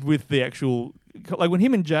alive with the actual, like when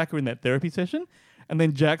him and Jack are in that therapy session, and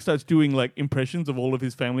then Jack starts doing like impressions of all of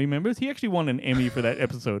his family members, he actually won an Emmy for that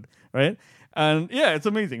episode, right? And yeah, it's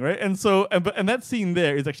amazing, right? And so, and that scene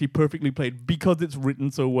there is actually perfectly played because it's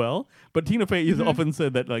written so well. But Tina Fey has often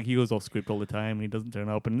said that like he goes off script all the time and he doesn't turn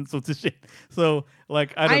up and sorts of shit. So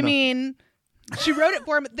like, I don't know. Mean, she wrote it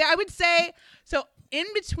for him. I would say, so in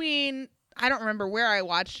between, I don't remember where I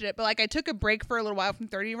watched it, but like I took a break for a little while from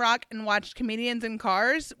 30 Rock and watched Comedians in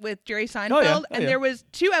Cars with Jerry Seinfeld. And there was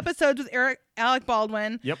 2 episodes with Alec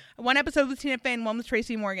Baldwin. Yep. 1 episode with Tina Fey and 1 with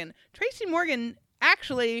Tracy Morgan. Tracy Morgan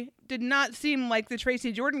actually did not seem like the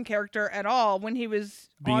Tracy Jordan character at all when he was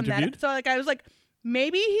being on interviewed? that. So like I was like,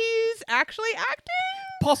 maybe he's actually acting?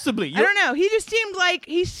 Possibly. I don't know. He just seemed like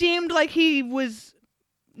he was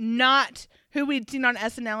not who we'd seen on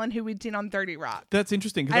SNL and who we'd seen on 30 Rock. That's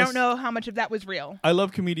interesting. I don't know how much of that was real. I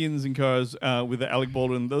love Comedians in Cars with Alec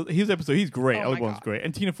Baldwin. His episode, he's great. Alec Baldwin's great.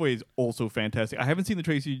 And Tina Fey is also fantastic. I haven't seen the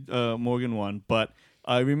Tracy Morgan one, but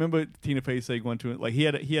I remember Tina Fey saying one to it. Like he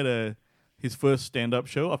had his first stand-up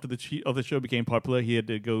show after the show became popular. He had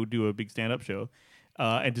to go do a big stand-up show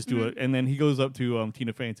and just do it. And then he goes up to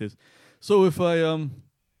Tina Fey and says, "So if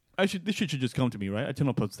this shit should just come to me, right? I turn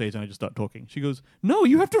up on stage and I just start talking." She goes, "No,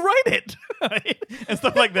 you have to write it," and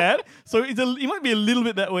stuff like that. So it might be a little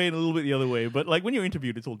bit that way and a little bit the other way, but like when you're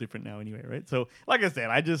interviewed, it's all different now anyway, right? So like I said,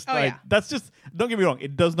 that's just, don't get me wrong,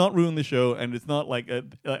 it does not ruin the show, and it's not like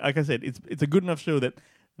like I said, it's a good enough show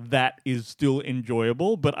that is still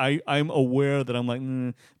enjoyable. But I'm aware that I'm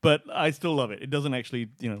like, but I still love it. It doesn't actually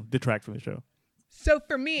detract from the show. So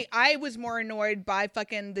for me, I was more annoyed by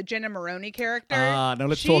fucking the Jenna Maroney character. Now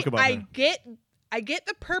let's talk about her. I get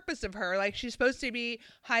the purpose of her. Like, she's supposed to be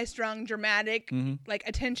high-strung, dramatic, like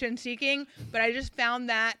attention-seeking. But I just found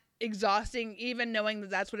that exhausting, even knowing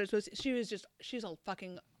that that's what it's supposed to. She's a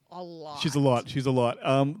fucking a lot. She's a lot.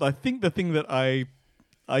 I think the thing that I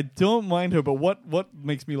don't mind her, but what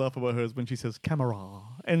makes me laugh about her is when she says camera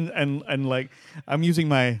and like I'm using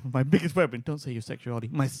my biggest weapon. Don't say your sexuality,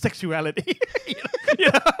 my sexuality.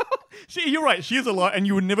 you know? You're right. She is a lot, and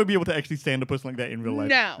you would never be able to actually stand a person like that in real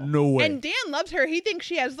life. No way. And Dan loves her. He thinks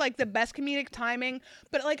she has like the best comedic timing.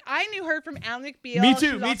 But like I knew her from Ally McBeal. Me too.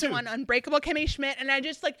 She was also on Unbreakable Kimmy Schmidt, and I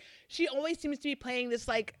just like she always seems to be playing this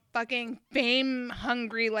like fucking fame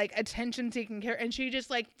hungry like attention seeking character, and she just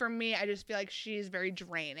like for me I just feel like she's very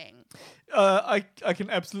draining. I can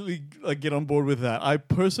absolutely get on board with that. I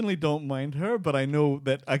personally don't mind her, but I know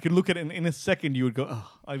that I could look at it in a second. You would go,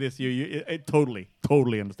 oh, I guess totally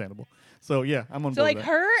understandable. So yeah, I'm on board. So like with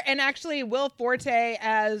that. her and actually Will Forte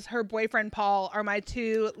as her boyfriend Paul are my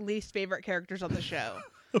 2 least favorite characters on the show.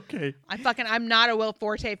 Okay. I'm not a Will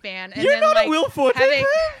Forte fan. And You're then, not like, a Will Forte fan?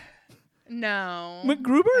 No.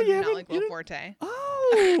 MacGruber? I do You not haven't? like You Will didn't- Forte.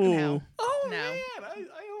 Oh. No. Oh, No. man. I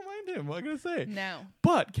don't mind him. What can I say? No.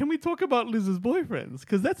 But can we talk about Liz's boyfriends?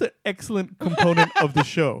 Because that's an excellent component of the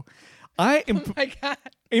show. I am Oh my God.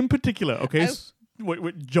 in particular, okay,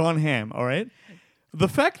 with John Hamm, all right? The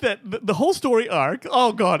fact that the whole story arc,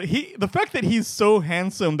 oh God, the fact that he's so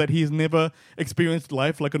handsome that he's never experienced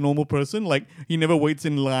life like a normal person, like he never waits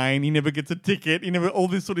in line, he never gets a ticket, all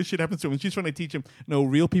this sort of shit happens to him. And she's trying to teach him, no,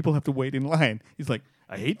 real people have to wait in line. He's like,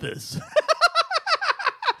 I hate this.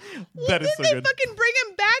 That is so Then good. they fucking bring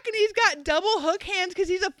him back and he's got double hook hands because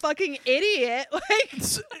he's a fucking idiot.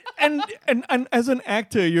 Like, and as an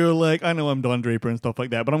actor, you're like, I know I'm Don Draper and stuff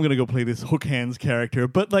like that, but I'm gonna go play this hook hands character.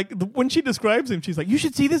 But like when she describes him, she's like, you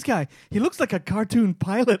should see this guy. He looks like a cartoon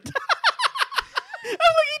pilot. I'm like,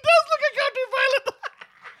 he does look like a cartoon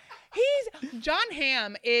pilot. John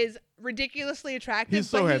Hamm is ridiculously attractive. He's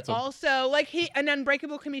so but handsome. He also, like, an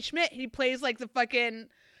Unbreakable Kimmy Schmidt. He plays like the fucking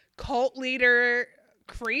cult leader,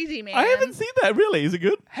 crazy man. I haven't seen that. Really, is it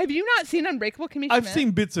good? Have you not seen Unbreakable Kimmy Schmidt? I've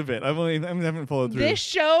seen bits of it. I haven't followed through. This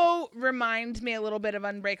show reminds me a little bit of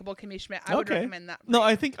Unbreakable Kimmy Schmidt. I would recommend that. No,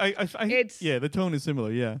 I think It's- yeah, the tone is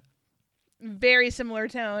similar. Yeah. Very similar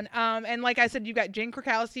tone. And like I said, you've got Jane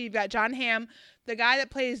Krakowski, you've got John Hamm, the guy that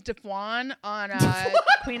plays DeFwan on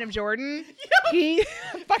Queen of Jordan. He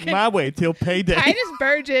fucking My way till payday. Titus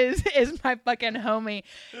Burgess is my fucking homie.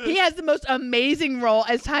 He has the most amazing role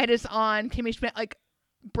as Titus on Kimmy Schmidt. Like,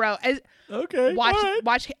 bro, Okay. watch all right.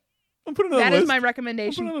 watch. I'm putting it on That the is list. my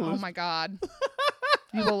recommendation. I'll put it on the Oh list. my god,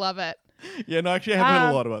 you will love it. Yeah, no, actually, I haven't heard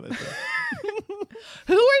a lot about this.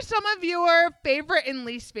 Who are some of your favorite and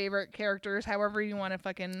least favorite characters? However you want to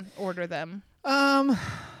fucking order them.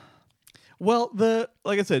 Well,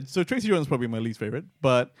 like I said, so Tracy Jordan's probably my least favorite,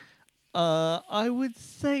 but I would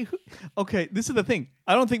say, okay, this is the thing.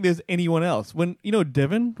 I don't think there's anyone else. When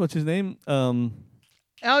Devin, what's his name?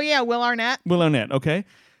 Oh yeah, Will Arnett. Will Arnett. Okay,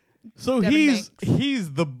 so Devin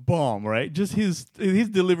he's the bomb, right? Just his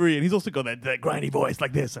delivery, and he's also got that grindy voice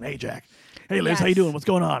like this. And hey, Jack. Hey, Liz, how you Yes. doing? What's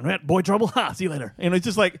going on? Right? Boy trouble? Ha, see you later. And it's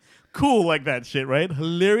just like cool like that shit, right?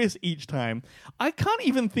 Hilarious each time. I can't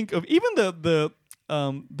even think of even the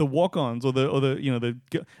walk-ons or the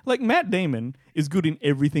like Matt Damon is good in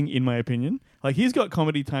everything in my opinion. Like he's got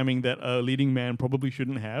comedy timing that a leading man probably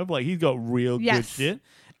shouldn't have. Like he's got real good Yes. shit.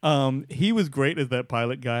 He was great as that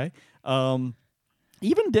pilot guy.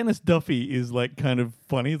 Even Dennis Duffy is like kind of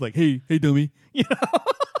funny. He's like, hey dummy, you know.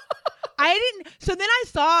 I didn't. So then I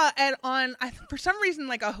saw it on. For some reason,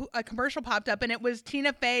 like a commercial popped up, and it was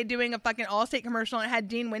Tina Fey doing a fucking Allstate commercial, and it had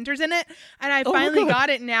Dean Winters in it. And I Oh my finally God. got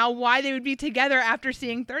it now. Why they would be together after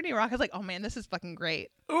seeing 30 Rock? I was like, oh man, this is fucking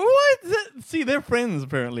great. What? See, they're friends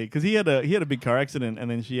apparently because he had a big car accident, and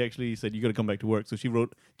then she actually said you got to come back to work. So she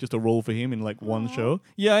wrote just a role for him in like one show.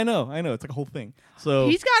 Yeah, I know. It's like a whole thing. So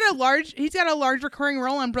He's got a large recurring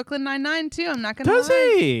role on Brooklyn Nine-Nine too. I'm not gonna does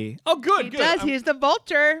lie. he? Oh, good. He good. does. He's the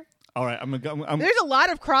Vulture. All right, I'm There's a lot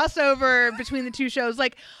of crossover between the two shows.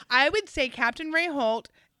 Like I would say, Captain Ray Holt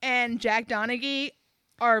and Jack Donaghy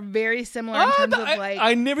are very similar in terms of like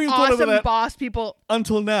I never even thought of awesome that boss people.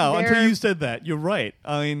 until now. Until They're- you said that, you're right.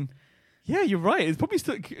 I mean, yeah, you're right. It probably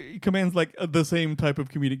still commands like the same type of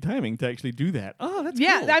comedic timing to actually do that. Oh, that's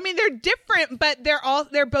Yeah, cool. I mean they're different, but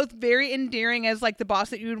they're both very endearing as like the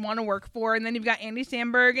boss that you would want to work for. And then you've got Andy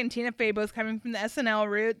Samberg and Tina Fey both coming from the SNL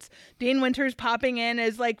roots. Dean Winters popping in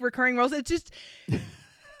as like recurring roles. It's just,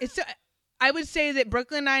 I would say that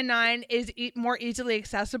Brooklyn Nine-Nine is more easily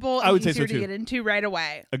accessible and I would say easier so to too. get into right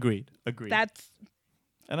away. Agreed.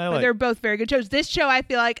 And I But like. they're both very good shows. This show I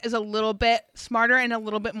feel like is a little bit smarter and a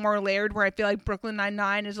little bit more layered. Where I feel like Brooklyn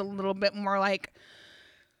Nine-Nine is a little bit more like.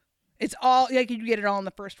 It's all like you get it all in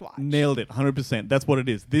the first watch. Nailed it, 100%. That's what it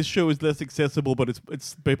is. This show is less accessible, but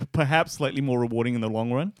it's perhaps slightly more rewarding in the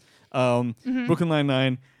long run. Brooklyn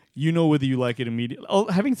Nine-Nine, you know whether you like it immediately. Oh,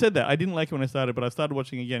 having said that, I didn't like it when I started, but I started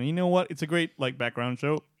watching it again. And you know what? It's a great like background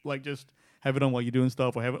show. Like just have it on while you're doing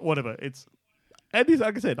stuff or have it whatever. It's at least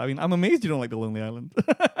like I said. I mean, I'm amazed you don't like The Lonely Island.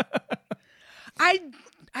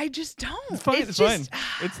 I just don't. It's fine. It's fine.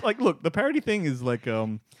 It's like look, the parody thing is like I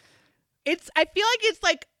feel like it's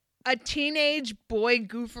like a teenage boy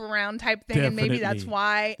goof around type thing, and maybe that's Definitely.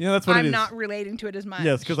 why That's what it I'm is. not relating to it as much.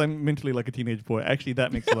 Yes, because I'm mentally like a teenage boy. Actually,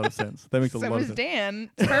 that makes a lot of sense. That makes a so lot of is sense.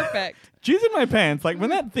 Dan. It's perfect. Jizz in my pants. Like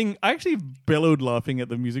when that thing, I actually bellowed laughing at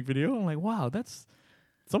the music video. I'm like, wow,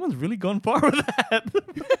 someone's really gone far with that.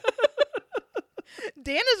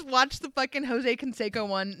 Dan has watched the fucking Jose Canseco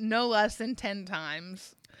one no less than 10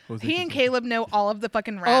 times. Jose He and Canseco. Caleb know all of the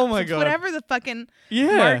fucking raps. Oh my It's God. whatever the fucking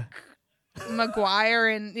Yeah. Mark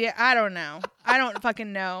McGuire and I don't know. I don't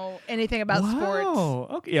fucking know anything about sports.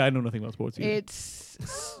 Okay. Yeah, I know nothing about sports either. It's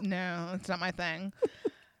not my thing.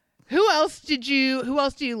 Who else do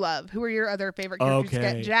you love? Who are your other favorite characters? Okay.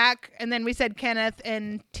 You got Jack, and then we said Kenneth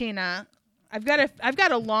and Tina. I've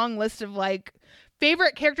got a long list of like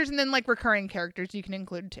favorite characters and then like recurring characters you can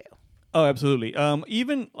include too. Oh, absolutely.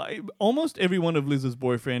 Even almost every one of Liz's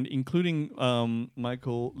boyfriend, including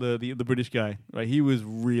Michael, the British guy, right? He was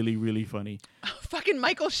really, really funny. Oh, fucking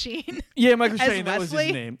Michael Sheen. Yeah, Michael As Sheen, that was Wesley?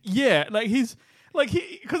 his name. Yeah,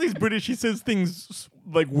 because he's British, he says things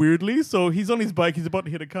like weirdly. So he's on his bike, he's about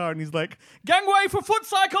to hit a car, and he's like, "Gangway for foot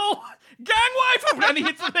cycle, gangway for," and he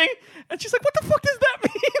hits the thing, and she's like, "What the fuck does that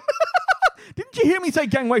mean? Didn't you hear me say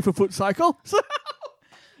gangway for foot cycle?" So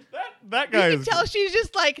that guy You is can tell she's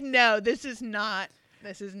just like, no, this is not.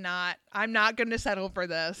 I'm not going to settle for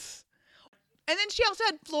this. And then she also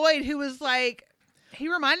had Floyd, who was like, he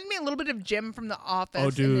reminded me a little bit of Jim from The Office.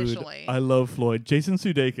 Oh, dude, initially. I love Floyd. Jason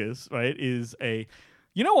Sudeikis, right, is a...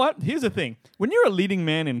 You know what? Here's the thing. When you're a leading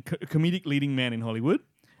man in comedic leading man in Hollywood,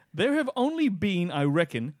 there have only been, I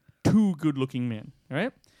reckon, 2 good-looking men,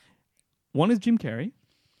 right? One is Jim Carrey,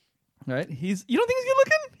 right? You don't think he's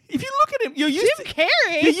good-looking? If you look at him, you're used Jim to...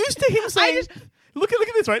 Carrey? You're used to him saying... Look at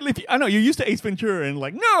this, right? I know, you're used to Ace Ventura and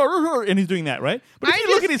like, no, and he's doing that, right? But if you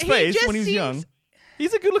look at his face when he was young...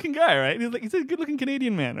 He's a good-looking guy, right? He's a good-looking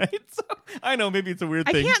Canadian man, right? So I know maybe it's a weird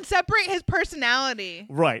thing. I can't separate his personality.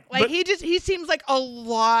 Right. Like he seems like a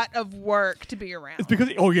lot of work to be around. It's because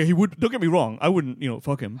he would. Don't get me wrong. I wouldn't,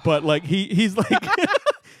 fuck him. But like he's like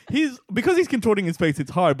because he's contorting his face. It's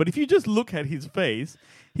hard. But if you just look at his face,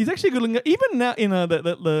 he's actually good looking. Even now in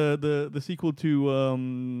the sequel to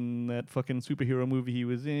that fucking superhero movie he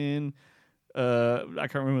was in. I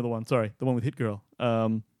can't remember the one. Sorry, the one with Hit Girl.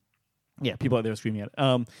 Yeah, people out there are screaming at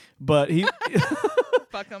it. But he...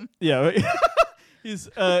 Fuck him. Yeah. He's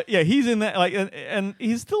in that, like, and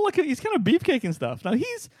he's still like, he's kind of beefcake and stuff. Now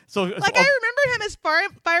he's... I remember him as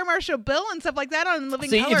Fire Marshal Bill and stuff like that on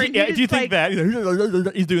Living Color. If you think that,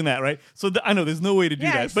 he's doing that, right? So I know there's no way to do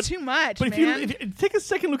that. It's too much, But man. if you take a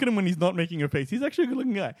second look at him when he's not making a face, he's actually a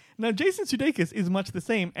good-looking guy. Now, Jason Sudeikis is much the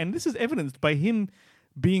same, and this is evidenced by him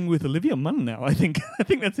being with Olivia Munn now, I think. I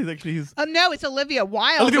think that's his... Oh, no, it's Olivia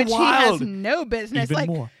Wilde, Olivia which Wilde. he has no business. Even like,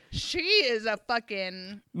 more. she is a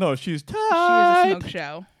fucking... No, she's tight. She is a smoke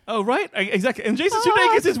show. Oh, right. Exactly. And Jason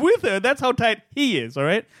Sudeikis is with her. That's how tight he is, all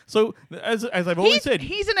right? So, as I've always said...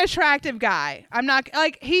 He's an attractive guy. I'm not...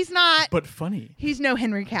 Like, he's not... But funny. He's no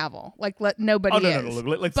Henry Cavill. Like, nobody is. No.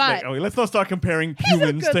 Look, let's not start comparing he's a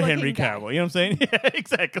humans to Henry good-looking guy. Cavill. You know what I'm saying? Yeah,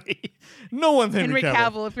 exactly. No one's Henry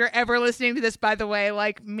Cavill. If you're ever listening to this, by the way,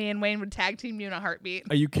 like, me and Wayne would tag team you in a heartbeat.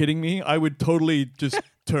 Are you kidding me? I would totally just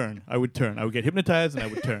turn. I would get hypnotized and I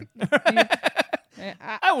would turn.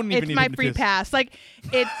 I wouldn't even need It's my hypnotist. free pass. Like,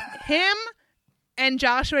 it's him and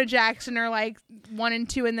Joshua Jackson are like 1 and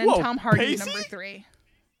 2, and then Whoa, Tom Hardy Pacey? number 3.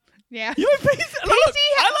 Yeah. You like Pacey?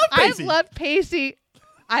 I love Pacey. I've loved Pacey.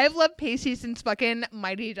 I have loved Pacey since fucking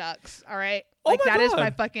Mighty Ducks. All right. Oh Like, my that is God.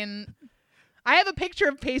 my fucking... I have a picture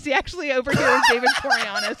of Pacey actually over here with David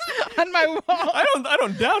Coriolis on my wall. I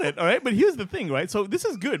don't doubt it, all right? But here's the thing, right? So this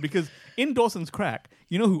is good because in Dawson's Crack,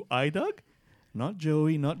 you know who I dug? Not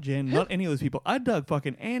Joey, not Jen, not any of those people. I dug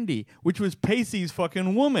fucking Andy, which was Pacey's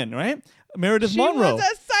fucking woman, right? Meredith She Monroe. was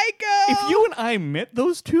a psycho. If you and I met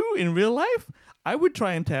those two in real life, I would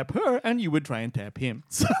try and tap her and you would try and tap him.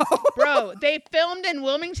 So Bro, they filmed in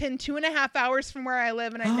Wilmington 2.5 hours from where I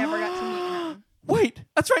live, and I never got to meet him. Wait,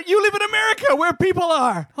 that's right. You live in America where people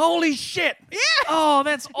are. Holy shit. Yeah. Oh,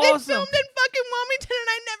 that's They awesome. filmed in fucking Wilmington, and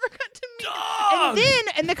I never got to meet Dog. And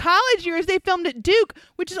then in the college years, they filmed at Duke,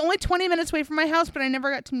 which is only 20 minutes away from my house, but I never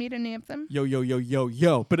got to meet any of them.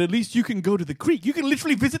 Yo. But at least you can go to the creek. You can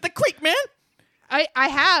literally visit the creek, man. I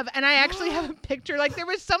have, and I actually have a picture. Like, there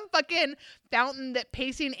was some fucking fountain that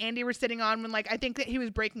Pacey and Andy were sitting on when, like, I think that he was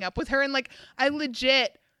breaking up with her, and, like, I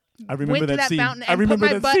legit went to that scene. fountain I and put remember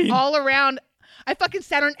my that butt scene. all around. I fucking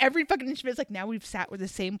sat on every fucking inch of it. It's like, now we've sat with the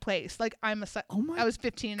same place. Like, Oh my I was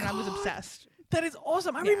 15 and I was God. obsessed. That is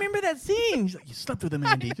awesome. I Yeah. remember that scene. She's like, you slept with him,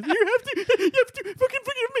 Andy. You have to fucking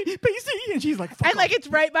forgive me, Pacey. And she's like, fuck And, like, off. it's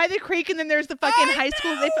right by the creek, and then there's the fucking I high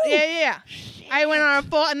school. know. Yeah. I went on a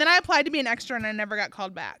full, and then I applied to be an extra, and I never got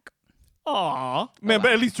called back. Aw. Man,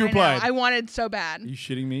 but at least you I know. applied. I wanted so bad. Are you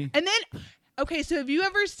shitting me? And then, Okay, so have you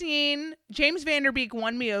ever seen James Van Der Beek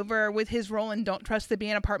won me over with his role in Don't Trust the Bee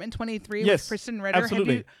in Apartment 23 Yes, with Kristen Ritter?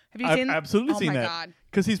 absolutely. Have you I've seen? absolutely seen Oh my that. god,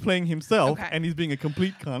 Because he's playing himself Okay. and he's being a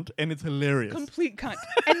complete cunt and it's hilarious. complete cunt.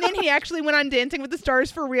 And then he actually went on Dancing with the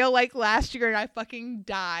Stars for real like last year, and I fucking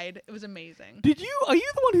died. It was amazing. Are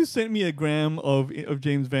you the one who sent me a gram of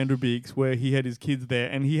James Van Der Beek's where he had his kids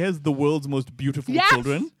there and he has the world's most beautiful Yes!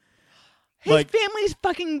 children? His Like- family's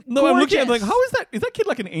fucking No, gorgeous. I'm looking at it like, how is that? Is that kid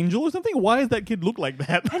like an angel or something? Why does that kid look like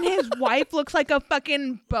that? And his wife looks like a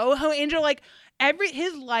fucking boho angel. Like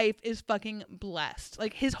his life is fucking blessed.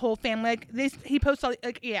 Like his whole family. Like he posts all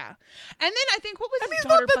like yeah. And then I think what was And his he's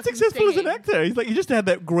daughter not that fucking successful as an singing? actor. He's like, he just had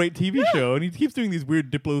that great TV show and he keeps doing these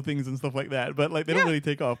weird Diplo things and stuff like that. But like, they don't Yeah. really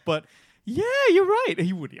take off. But yeah, you're right.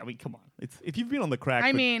 He would. I mean, come on. If you've been on the crack I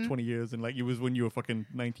for mean- 20 years and like it was when you were fucking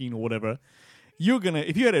 19 or whatever, you're gonna,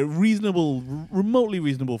 if you had a reasonable, remotely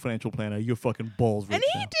reasonable financial planner, you're fucking balls rich And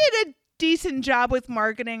he now. did a decent job with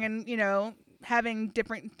marketing and having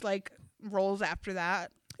different like roles after that.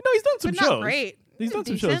 No, he's done some But shows. not great. He's done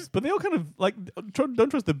some Decent. shows, but they all kind of like Don't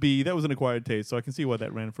Trust the Bee. That was an acquired taste, so I can see why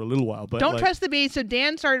that ran for a little while. But Don't like, Trust the Bee. So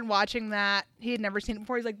Dan started watching that. He had never seen it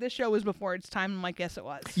before. He's like, this show was before its time. I'm like, yes, it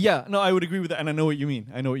was. Yeah, no, I would agree with that, and I know what you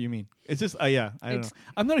mean. It's just, I don't know. It's-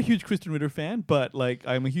 I'm not a huge Kristen Ritter fan, but like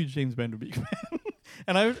I'm a huge James Van Der Beek fan.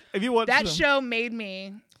 And if you watch That show made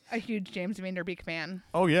me a huge James Van Der Beek fan.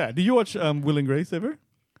 oh yeah, did you watch Will and Grace ever?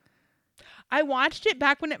 I watched it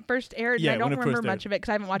back when it first aired, Yeah, and I when don't it remember first much of it because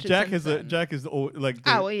I haven't watched Jack it since then. Jack is like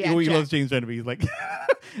Oh, well, yeah, he Jack. loves James Van Der Beek. He's like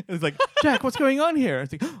it's like Jack, what's going on here?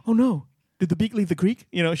 It's like, oh no, did the beak leave the creek?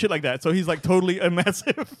 Shit like that. So he's like totally a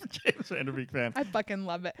massive James Van Der Beek fan. I fucking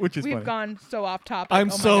love it. Which is We've funny. gone so off topic. I'm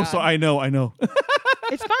Oh my so God. so I know.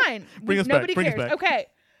 It's fine. Bring us back, Nobody bring us cares. back. Okay.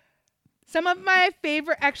 Some of my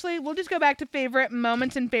favorite, actually, we'll just go back to favorite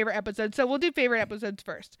moments and favorite episodes. So we'll do favorite episodes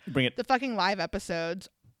first. Bring it. The fucking live episodes.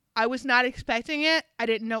 I was not expecting it. I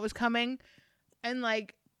didn't know it was coming. And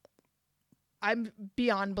like, I'm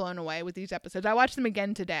beyond blown away with these episodes. I watched them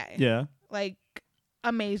again today. Yeah. Like,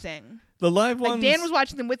 amazing. The live Like ones. Dan was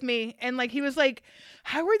watching them with me, and like he was like,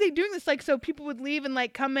 "How are they doing this?" Like, so people would leave and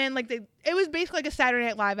like come in. Like it was basically like a Saturday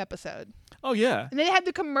Night Live episode, Oh yeah. and then they had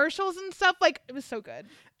the commercials and stuff. Like it was so good.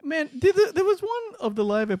 Man, there was one of the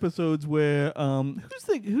live episodes where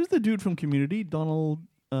who's the dude from Community? Donald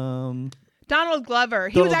Donald Glover.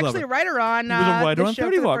 He Donald was actually Glover. a writer on. He was a writer the on show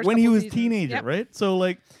 30 for the Rock first when he couple was a seasons. teenager, Yep. right? So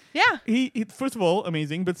like Yeah. he first of all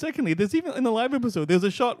amazing, but secondly, there's even in the live episode there's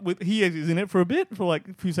a shot with he is in it for a bit for like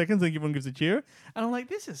a few seconds, and everyone gives a cheer, and I'm like,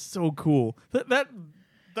 this is so cool. That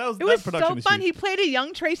was It that was production so is fun. huge. He played a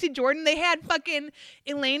young Tracy Jordan. They had fucking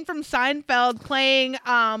Elaine from Seinfeld playing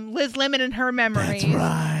Liz Lemon in her memories. That's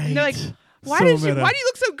right. And they're like, why So do meta. you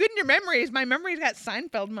look so good in your memories? My memories got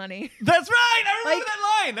Seinfeld money. That's right. I remember Like-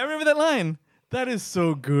 that line. I remember that line. That is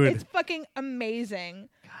so good. It's fucking amazing.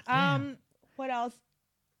 damn. What else?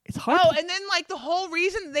 It's hard. Oh, to- and then like the whole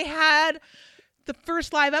reason they had the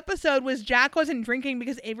first live episode was Jack wasn't drinking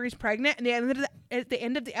because Avery's pregnant, and at the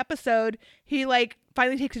end of the episode, he like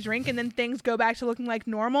finally takes a drink, and then things go back to looking like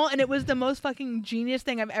normal, and it was the most fucking genius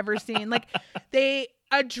thing I've ever seen. Like they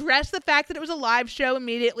addressed the fact that it was a live show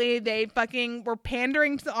immediately. They fucking were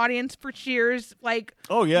pandering to the audience for cheers, like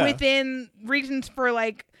oh yeah. within reasons for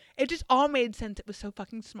like. It just all made sense. It was so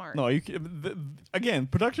fucking smart. No, again,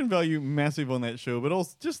 production value massive on that show, but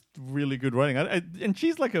also just really good writing. And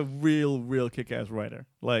she's like a real kick-ass writer.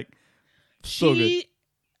 Like, so good.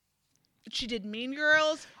 She did Mean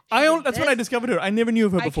Girls. That's when I discovered her. I never knew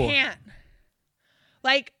of her before. I can't.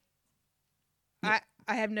 Like, I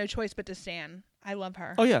have no choice but to stan. I love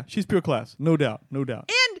her. Oh yeah, she's pure class, no doubt.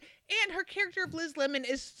 And her character of Liz Lemon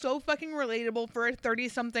is so fucking relatable for a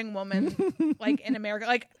 30-something woman, like in America.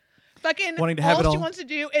 Like, fucking Wanting to have it all she all. wants to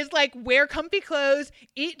do is like wear comfy clothes,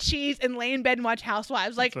 eat cheese, and lay in bed and watch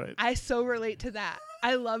Housewives. Like, That's right. I so relate to that.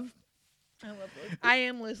 I love Liz. I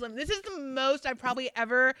am Liz Lemon. This is the most I've probably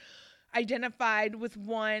ever identified with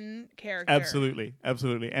one character. Absolutely.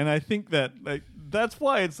 And I think that like that's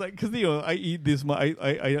why it's like because I eat this.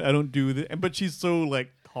 I don't do this, but she's so like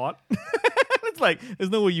hot. It's like there's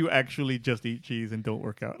no way you actually just eat cheese and don't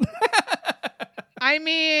work out. I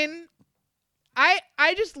mean,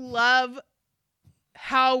 I just love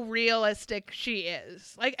how realistic she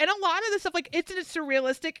is. Like, and a lot of the stuff, like, it's in a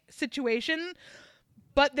surrealistic situation,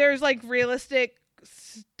 but there's like realistic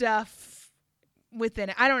stuff within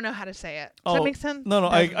it. I don't know how to say it. Does that make sense? No,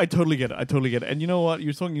 Doesn't. I totally get it. And you know what?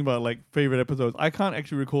 You're talking about like favorite episodes. I can't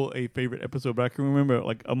actually recall a favorite episode, but I can remember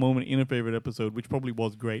like a moment in a favorite episode, which probably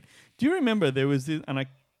was great. Do you remember there was this,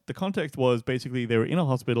 the context was basically they were in a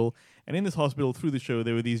hospital, and in this hospital through the show,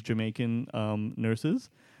 there were these Jamaican nurses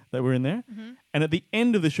that were in there. Mm-hmm. And at the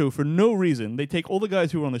end of the show, for no reason, they take all the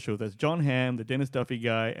guys who were on the show. That's John Hamm, the Dennis Duffy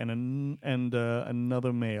guy, and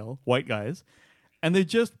another male, white guys. And they're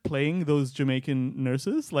just playing those Jamaican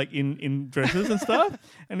nurses, like in dresses and stuff.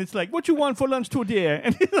 And it's like, what you want for lunch today?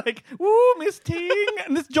 And he's like, woo, Miss Ting.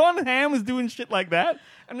 And this John Hamm is doing shit like that.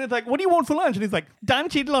 And it's like, what do you want for lunch? And he's like, Dan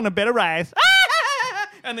Cheadle on a bed of rice.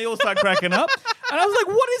 And they all start cracking up. And I was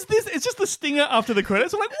like, what is this? It's just the stinger after the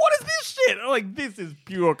credits. I'm like, what is this shit? I'm like, this is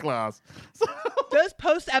pure class. So Those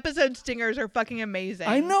post-episode stingers are fucking amazing.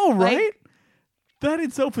 I know, right? That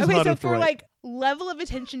itself is hard so enough to for write. like level of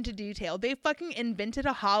attention to detail, they fucking invented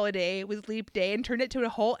a holiday with Leap Day and turned it to a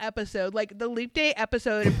whole episode. Like the Leap Day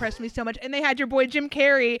episode impressed me so much, and they had your boy Jim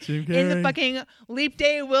Carrey in the fucking Leap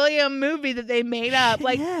Day William movie that they made up.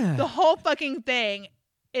 Like the whole fucking thing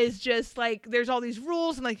is just like there's all these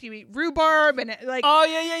rules and like you eat rhubarb and like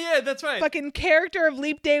yeah, that's right. fucking character of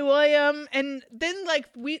Leap Day William, and then like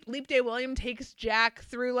Leap Day William takes Jack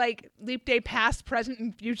through like Leap Day past, present,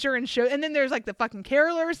 and future and show, and then there's like the fucking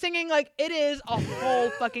caroler singing. Like it is a whole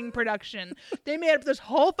fucking production. They made up this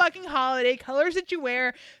whole fucking holiday, colors that you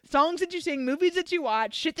wear, songs that you sing, movies that you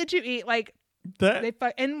watch, shit that you eat. Like they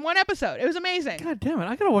in one episode. It was amazing. God damn it!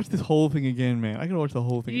 I gotta watch this whole thing again, man. I gotta watch the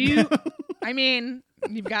whole thing. Again. I mean,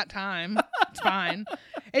 you've got time. It's fine.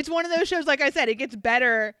 It's one of those shows, like I said, it gets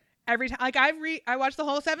better every time. Like I watched the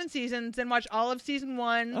whole 7 seasons and watched all of season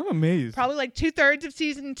 1. I'm amazed. Probably like 2/3 of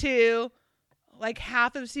season 2, like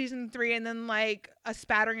half of season 3, and then like a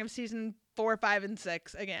spattering of season 4, 5, and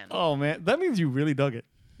 6 again. Oh man, that means you really dug it.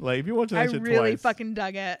 Like if you're watching that shit really twice, fucking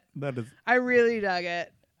dug it. That is. I really dug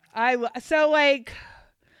it. So like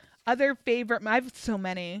other favorite. I have so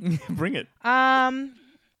many. Bring it.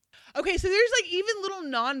 Okay, so there's like even little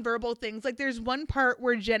nonverbal things. Like there's one part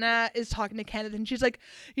where Jenna is talking to Kenneth and she's like,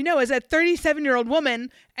 you know, as a 37-year-old woman,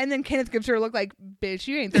 and then Kenneth gives her a look like, bitch,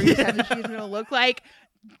 you ain't 37. She's gonna look like,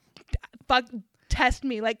 fuck, test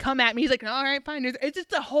me, like come at me. He's like, all right, fine. It's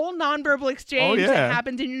just a whole nonverbal exchange that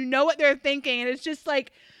happens, and you know what they're thinking, and it's just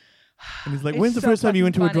like. And he's like, when's the first time you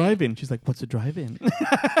went to a drive-in? She's like, what's a drive-in?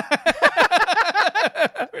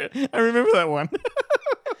 I remember that one.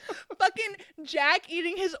 Fucking Jack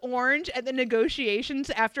eating his orange at the negotiations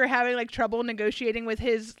after having like trouble negotiating with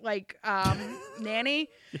his like nanny,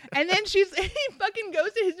 and then he fucking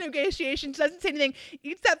goes to his negotiations, doesn't say anything,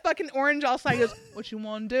 eats that fucking orange all side, goes, what you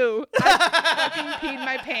want to do? I fucking peed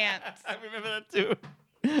my pants. I remember that too.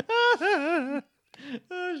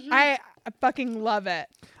 Oh, I fucking love it.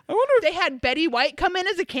 I wonder if they had Betty White come in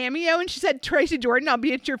as a cameo, and she said, Tracy Jordan, I'll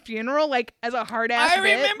be at your funeral, like as a hard ass. I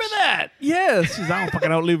remember that. Yes, she's I don't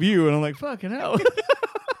fucking outlive you, and I'm like, fucking hell. This was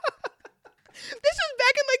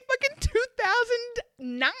back in like fucking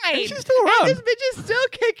 2009. And she's still around. And this bitch is still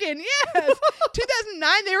kicking. Yes.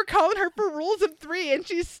 2009, they were calling her for Rules of 3, and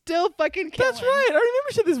she's still fucking killing. That's right. I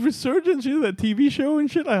remember she had this resurgence. She had that TV show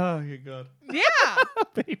and shit. Oh, my God. Yeah.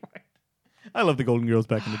 Betty White. I love the Golden Girls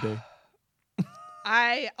back in the day.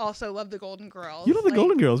 I also love the Golden Girls. You love the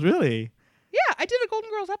Golden Girls, really? Yeah, I did a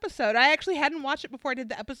Golden Girls episode. I actually hadn't watched it before I did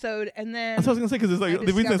the episode, and then That's what I was gonna say, because it's like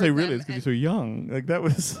the reason I say really is because you're so young. Like that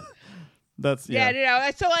was, that's yeah. You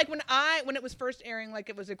know, so like when it was first airing, like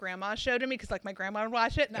it was a grandma show to me because like my grandma would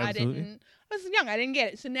watch it, and Absolutely. I was young, I didn't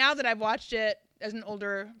get it. So now that I've watched it as an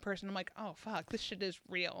older person, I'm like, oh fuck, this shit is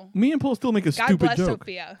real. Me and Paul still make a God stupid bless joke.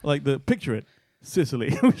 Sophia. Like picture it,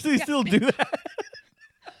 Sicily. We still do that.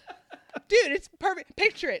 Dude, it's perfect.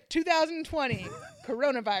 Picture it. 2020.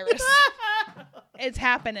 Coronavirus. It's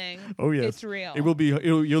happening. Oh, yes. It's real. It will be.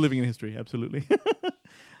 You're living in history. Absolutely.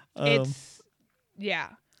 Yeah.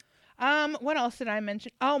 What else did I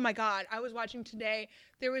mention? Oh, my God. I was watching today.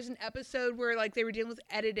 There was an episode where, like, they were dealing with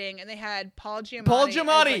editing, and they had Paul Giamatti. As,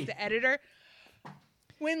 like, the editor.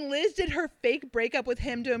 When Liz did her fake breakup with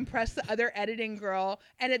him to impress the other editing girl,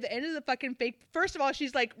 and at the end of the fucking fake, first of all,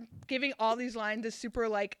 she's, like, giving all these lines as super,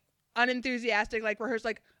 like, unenthusiastic, like rehearsed,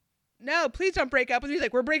 like, no, please don't break up with me. He's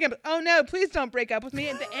like, we're breaking up. Oh no, please don't break up with me.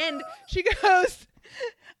 At the end, she goes,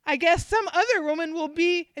 I guess some other woman will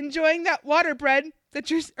be enjoying that waterbed that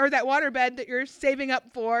you're saving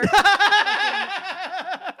up for. And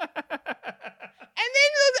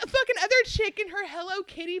then the fucking other chick in her Hello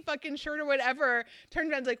Kitty fucking shirt or whatever turned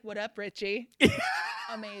around and was like, what up, Richie?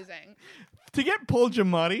 Amazing. To get Paul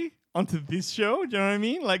Giamatti onto this show, do you know what I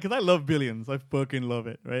mean? Like, because I love Billions. I fucking love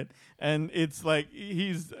it, right? And it's like,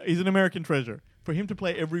 he's an American treasure. For him to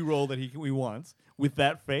play every role that he wants with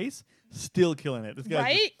that face, still killing it. This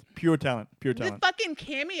guy's just pure talent. Pure talent. The fucking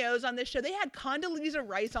cameos on this show. They had Condoleezza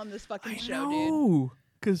Rice on this fucking show, dude.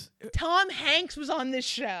 Because Tom Hanks was on this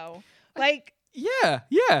show. Like... Yeah.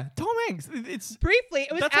 Tom Hanks. It's Briefly,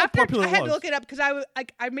 it was That's how after popular I it had to was. look it up because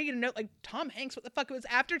I made a note like Tom Hanks. What the fuck? It was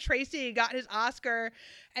after Tracy got his Oscar,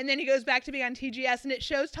 and then he goes back to be on TGS, and it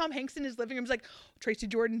shows Tom Hanks in his living room. He's like, Tracy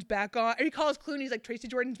Jordan's back on. Or he calls Clooney. He's like, Tracy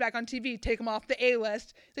Jordan's back on TV. Take him off the A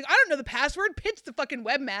list. He's like, I don't know the password. Pitt's the fucking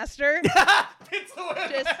webmaster. It's the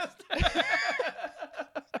webmaster.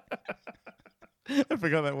 I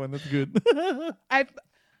forgot that one. That's good. I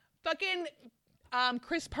fucking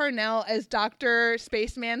Chris Parnell as Dr.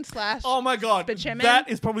 Spaceman / Oh my god, Spaceman. that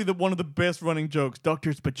is probably one of the best running jokes.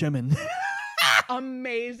 Dr. Spaceman.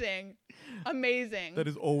 Amazing. That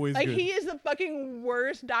is always like good. he is the fucking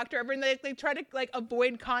worst doctor ever, and they try to like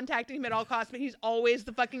avoid contacting him at all costs, but he's always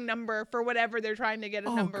the fucking number for whatever they're trying to get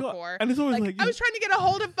a number God. for. And it's always like I was trying to get a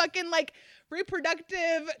hold of fucking like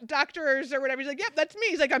reproductive doctors or whatever. He's like, yep, that's me.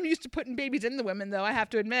 He's like, I'm used to putting babies in the women though, I have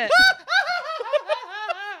to admit.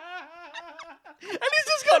 And he's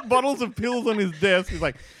just got bottles of pills on his desk. He's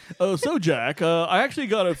like, "Oh, so Jack, I actually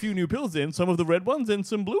got a few new pills in, some of the red ones and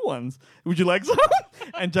some blue ones. Would you like some?"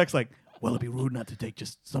 And Jack's like, "Well, it'd be rude not to take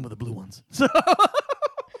just some of the blue ones." So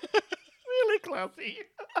really classy.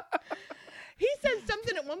 He said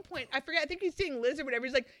something at one point. I forget. I think he's seeing Liz or whatever.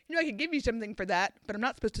 He's like, I could give you something for that, but I'm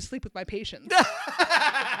not supposed to sleep with my patients. He's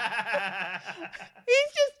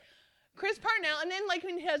just Chris Parnell. And then like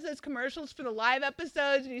when he has those commercials for the live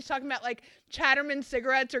episodes and he's talking about like Chatterman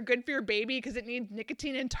cigarettes are good for your baby because it needs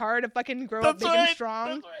nicotine and tar to fucking grow up big and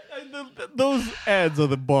strong. That's right. Those ads are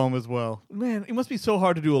the bomb as well. Man, it must be so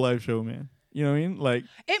hard to do a live show, man. You know what I mean? Like,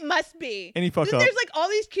 it must be. Any fuck then up. There's like all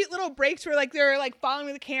these cute little breaks where like they're like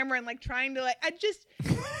following the camera and like trying to like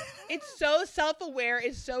it's so self-aware,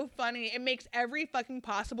 it's so funny. It makes every fucking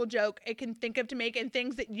possible joke it can think of to make and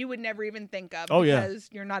things that you would never even think of because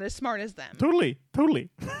you're not as smart as them. Totally.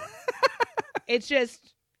 It's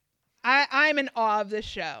just I'm in awe of this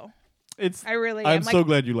show. I really am. I'm so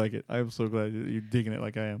glad you like it. I'm so glad you're digging it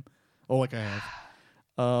like I am. Oh, like I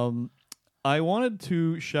have. I wanted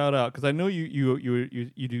to shout out because I know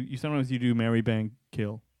you sometimes do Marry Bang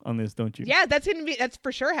Kill on this, don't you? Yeah, that's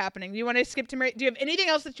for sure happening. Do you want to skip to Mary? Do you have anything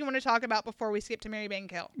else that you want to talk about before we skip to Marry Bang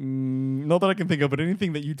Kill? Not that I can think of, but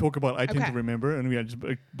anything that you talk about, I tend to remember, and we just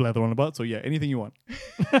blather on about. So yeah, anything you want.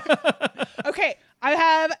 Okay, I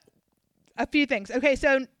have a few things. Okay,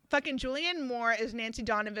 so fucking Julianne Moore as Nancy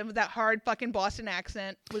Donovan with that hard fucking Boston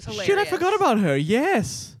accent was hilarious. Shit, I forgot about her.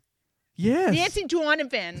 Yes. Nancy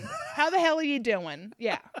Donovan. How the hell are you doing?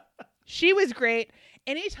 Yeah. She was great.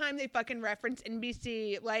 Anytime they fucking reference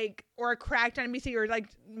NBC, like, or cracked on NBC or like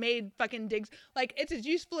made fucking digs, like it's as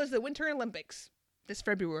useful as the Winter Olympics this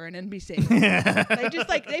February on NBC.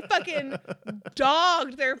 They fucking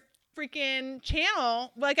dogged their freaking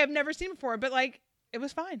channel like I've never seen before, but like it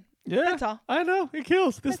was fine. Yeah. That's all. I know. It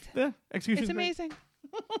kills. This execution. It's amazing.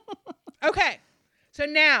 Okay. So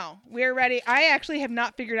now we're ready. I actually have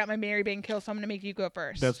not figured out my Marry Bang Kill, so I'm going to make you go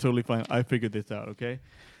first. That's totally fine. I figured this out, okay?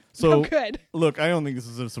 So good. Look, I don't think this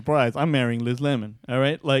is a surprise. I'm marrying Liz Lemon, all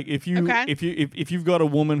right? Like if you've got a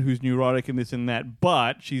woman who's neurotic and this and that,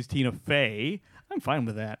 but she's Tina Fey, I'm fine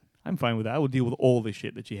with that. I will deal with all the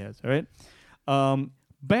shit that she has, all right?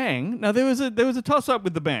 Bang. Now there was a toss up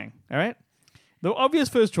with the Bang, all right? The obvious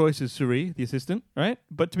first choice is Suri, the assistant, right?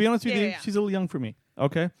 But to be honest with you, she's a little young for me,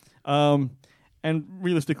 okay? And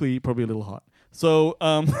realistically, probably a little hot. So,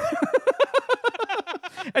 and you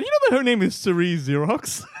know that her name is Suri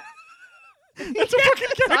Xerox? That's a fucking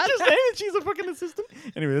character's name, and she's a fucking assistant.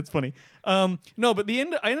 Anyway, that's funny. No, but I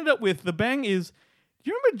ended up with the Bang is. Do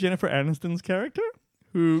you remember Jennifer Aniston's character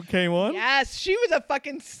who came on? Yes, she was a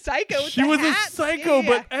fucking psycho. She was a psycho,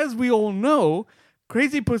 but as we all know,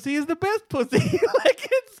 crazy pussy is the best pussy. Like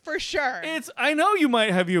it's for sure. I know you might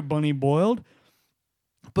have your bunny boiled.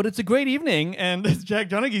 But it's a great evening, and as Jack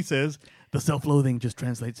Donaghy says, the self-loathing just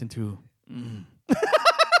translates into.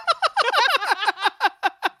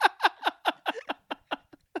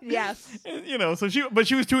 Yes. So she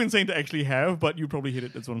was too insane to actually have, but you probably hit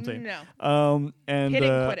it. That's what I'm saying. No. And hit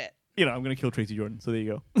it, quit it. I'm gonna kill Tracy Jordan. So there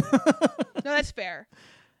you go. No, that's fair.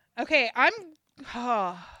 Okay,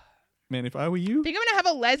 Man, if I were you, I think I'm gonna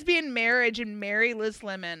have a lesbian marriage and marry Liz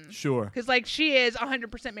Lemon. Sure. Because like she is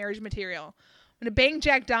 100% marriage material. I'm gonna bang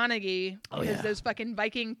Jack Donaghy because those fucking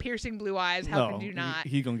Viking piercing blue eyes. How could you not?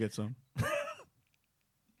 He gonna get some.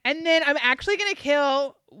 And then I'm actually gonna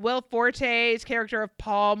kill Will Forte's character of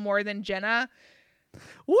Paul more than Jenna.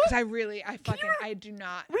 What? Because I do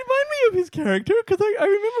not. Remind me of his character, because I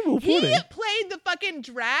remember Will Forte. He played the fucking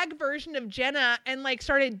drag version of Jenna and like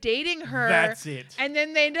started dating her. That's it. And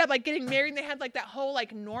then they ended up like getting married and they had like that whole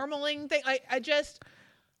like normaling thing. I just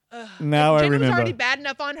now I Jenna remember. was already bad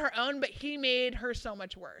enough on her own, but he made her so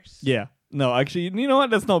much worse. Yeah. No, actually, you know what?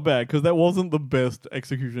 That's not bad because that wasn't the best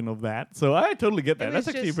execution of that. So I totally get that. It That's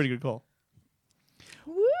was actually a just- pretty good call.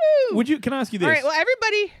 Woo! Would you? Can I ask you this? All right. Well,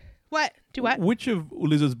 everybody, what? Do what? Which of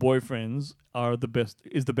Liz's boyfriends are the best?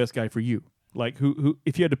 Is the best guy for you? Like who?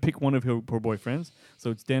 If you had to pick one of her boyfriends, so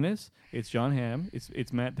it's Dennis, it's John Hamm,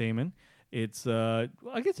 it's Matt Damon, it's I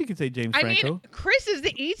guess you could say James I Franco. mean, Chris is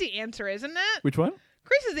the easy answer, isn't it? Which one?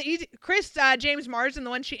 Chris is the easy. James Marsden, the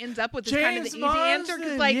one she ends up with, is kind of the easy answer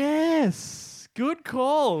because, like, yes, good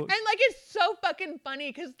call. and like it's so fucking funny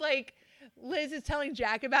because like Liz is telling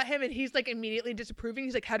Jack about him and he's like immediately disapproving.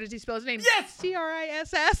 He's like, "How does he spell his name?" Yes!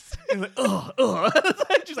 Criss. He's like, ugh.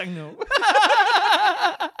 She's like, no.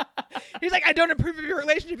 He's like, "I don't approve of your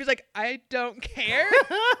relationship." He's like, "I don't care."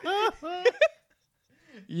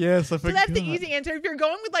 Yes, I So forgot. that's the easy answer. If you're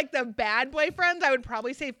going with like the bad boyfriends, I would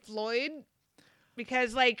probably say Floyd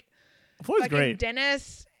because like Floyd's fucking great.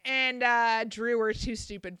 Dennis and Drew were too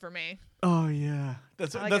stupid for me. Oh yeah,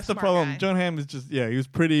 that's I like that's a the smart problem. guy. John Hamm is just he was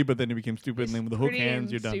pretty, but then he became stupid, and then with the hook Pretty hands,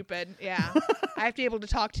 and you're done. Stupid, yeah. I have to be able to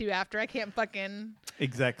talk to you after. I can't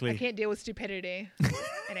Exactly. I can't deal with stupidity.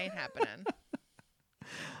 It ain't happening.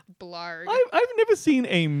 Blarg. I've never seen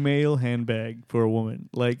a male handbag for a woman.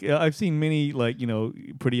 Like I've seen many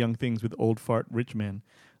pretty young things with old fart rich men,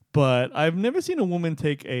 but I've never seen a woman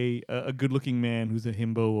take a good looking man who's a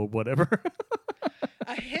himbo or whatever.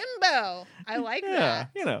 A himbo. I like that.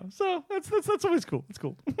 So that's always cool. It's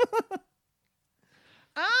cool.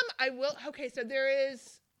 I will. Okay, so there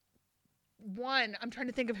is one. I'm trying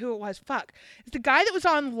to think of who it was. Fuck. It's the guy that was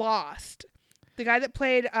on Lost. The guy that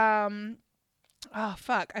played. Oh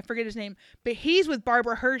fuck, I forget his name. But he's with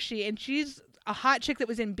Barbara Hershey, and she's a hot chick that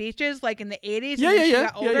was in Beaches, like in the 80s. Yeah, and then yeah, she yeah,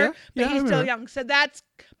 got yeah, older, yeah. but Yeah, I he's still remember. young. So that's.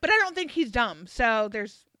 But I don't think he's dumb. So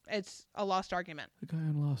it's a lost argument. The guy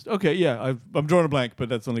on Lost. Okay, yeah, I'm drawing a blank, but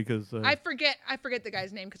that's only because. I forget the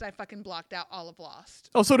guy's name because I fucking blocked out all of Lost.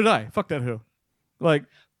 Oh, so did I. Fuck that who. Like.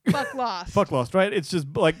 Fuck Lost. Fuck Lost, right? It's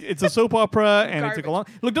just like it's a soap opera, and it took Garbage. a long.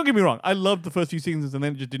 Look, don't get me wrong. I loved the first few seasons, and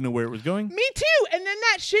then just didn't know where it was going. Me too. And then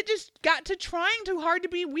that shit just got to trying too hard to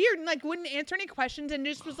be weird and like wouldn't answer any questions and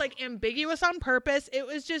just was like ambiguous on purpose. It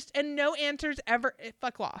was just and no answers ever.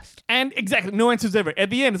 Fuck Lost. And exactly, no answers ever. At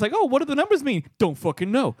the end, it's like, oh, what do the numbers mean? Don't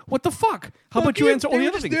fucking know. What the fuck? How about you answer all They the were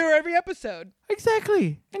other just things? there every episode.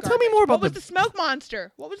 Exactly. And tell Garbage. me more about what was the smoke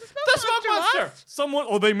monster? What was the smoke the smoke monster. Lost? Someone.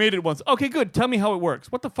 Oh, they made it once. Okay, good. Tell me how it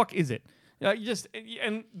works. What the fuck is it? You just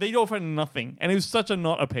and they offer nothing, and it was such a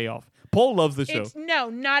not a payoff. Paul loves the show. It's no,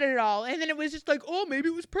 not at all. And then it was just like, oh, maybe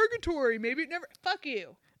it was purgatory. Maybe it never. Fuck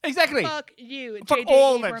you. Exactly. Fuck you. Fuck J.J.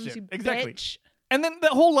 all that Abrams, shit. you Exactly. bitch. And then the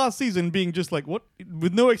whole last season being just like, what?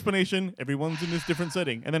 With no explanation, everyone's in this different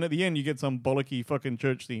setting. And then at the end, you get some bollocky fucking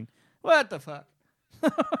church scene. What the fuck?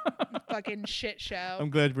 Fucking shit show. I'm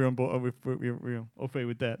glad we're on board. We're okay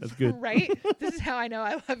with that. That's good. Right? This is how I know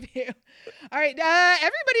I love you. All right.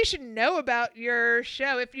 Everybody should know about your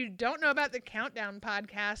show. If you don't know about the Countdown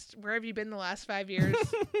podcast, where have you been the last 5 years?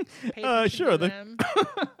 Pay attention Sure. to The, them.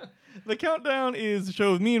 the Countdown is a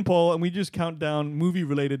show with me and Paul, and we just count down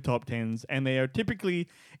movie-related top 10s. And they are typically,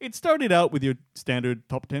 it started out with your standard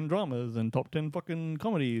top 10 dramas and top 10 fucking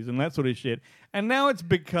comedies and that sort of shit. And now it's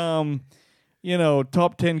become...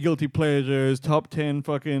 top 10 guilty pleasures, top 10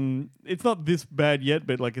 fucking... It's not this bad yet,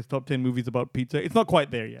 but like it's top 10 movies about pizza. It's not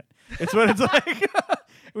quite there yet. It's what it's like.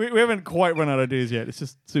 we haven't quite run out of days yet. It's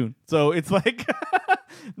just soon. So it's like...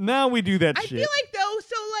 now we do that I shit. feel like, though,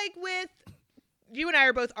 so like with... You and I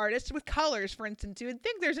are both artists. With colors, for instance, you would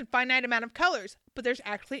think there's a finite amount of colors, but there's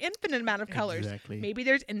actually infinite amount of colors. Exactly. Maybe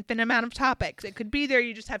there's infinite amount of topics. It could be there.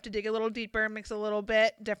 You just have to dig a little deeper, mix a little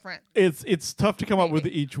bit different. It's tough to come up with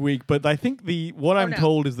each week, but I think what I'm no.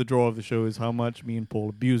 told is the draw of the show is how much me and Paul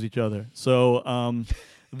abuse each other. So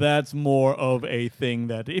that's more of a thing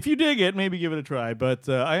that if you dig it, maybe give it a try. But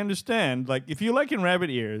I understand, like if you like In Rabbit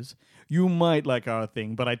Ears, you might like our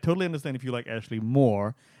thing. But I totally understand if you like Ashley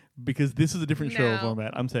more. Because this is a different show No.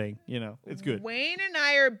 format. I'm saying, it's good. Wayne and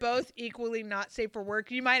I are both equally not safe for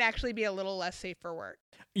work. You might actually be a little less safe for work.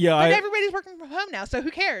 Yeah, But everybody's working from home now, so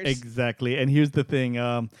who cares? exactly. And here's the thing,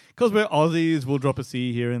 because we're Aussies, we'll drop a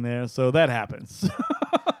C here and there, so that happens.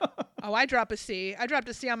 Oh, I drop a C. I dropped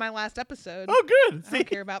a C on my last episode. Oh, good. I don't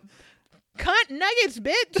care about cunt nuggets,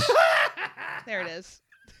 bitch. There it is.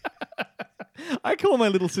 I call my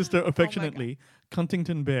little sister affectionately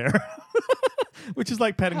Cuntington Bear, which is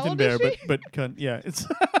like Paddington old Bear, is she? but cunt. Yeah, it's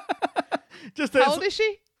just How old is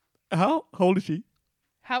she? How old is she?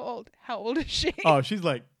 How old is she? Oh, she's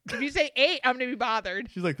like If you say 8, I'm gonna be bothered.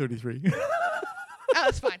 she's like 33. Oh,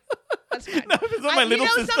 that's fine. That's fine. No, it's not my little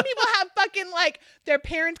sister. Some people have fucking like their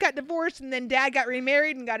parents got divorced and then dad got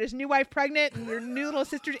remarried and got his new wife pregnant and your new little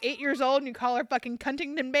sister's 8 years old and you call her fucking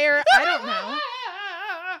Cuntington Bear. I don't know.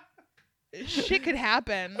 Shit could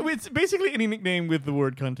happen. I mean, it's basically any nickname with the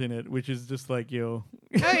word cunt in it, which is just like, yo.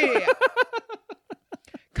 Oh, yeah.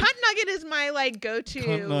 Cunt nugget is my like go-to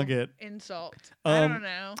Cunt nugget. insult. I don't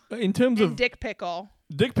know. In terms of dick pickle.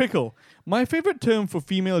 Dick pickle. My favorite term for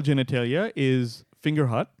female genitalia is finger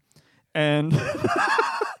hut. And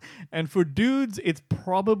and for dudes, it's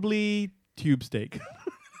probably tube steak.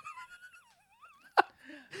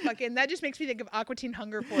 Fucking, that just makes me think of Aqua Teen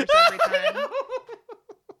Hunger Force every time.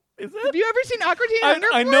 Is it? Have you ever seen Aqua Teen Hunger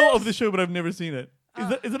Force? I know of the show, but I've never seen it.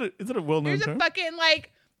 Is it a well-known There's term? a fucking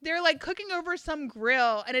like they're like cooking over some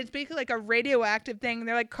grill and it's basically like a radioactive thing. And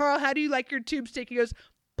they're like, Carl, how do you like your tube steak? He goes,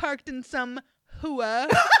 parked in some hua.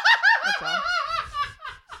 That's all.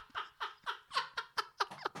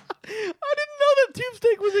 I didn't know that tube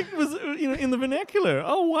steak was in the vernacular.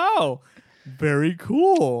 Oh wow, very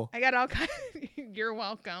cool. I got all kinds. You're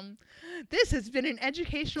welcome. This has been an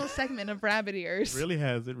educational segment of Rabbit Ears. It really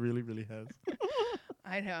has. It really, really has.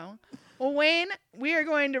 I know. Well, Wayne, we are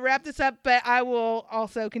going to wrap this up, but I will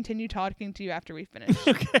also continue talking to you after we finish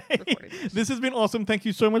recording this. This has been awesome. Thank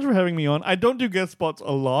you so much for having me on. I don't do guest spots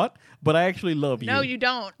a lot, but I actually love you. No, you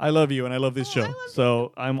don't. I love you, and I love this show. I love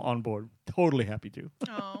so I'm on board. Totally happy to.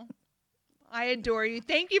 Oh, I adore you.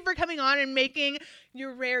 Thank you for coming on and making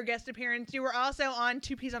your rare guest appearance. You were also on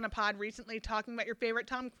Two Peas on a Pod recently talking about your favorite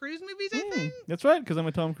Tom Cruise movies, I think. That's right, because I'm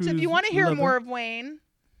a Tom Cruise So if you want to hear lover. more of Wayne...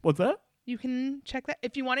 What's that? You can check that.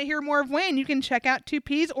 If you want to hear more of Wayne, you can check out Two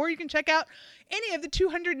Peas, or you can check out any of the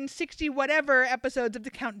 260 whatever episodes of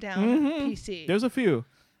the Countdown PC. There's a few.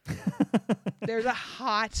 There's a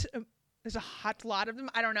hot lot of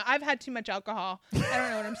them. I don't know. I've had too much alcohol. I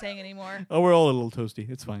don't know what I'm saying anymore. Oh, we're all a little toasty.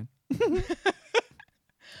 It's fine.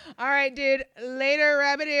 All right, dude. Later,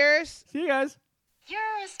 Rabbit Ears. See you guys.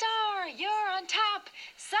 You're a star, you're on top.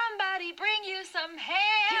 Somebody bring you some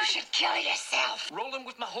hair. You should kill yourself. Rolling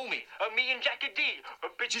with my homie, me and Jackie D.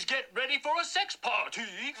 Bitches get ready for a sex party.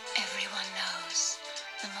 Everyone knows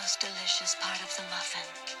the most delicious part of the muffin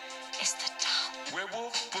is the top.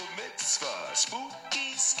 Werewolf bar mitzvah,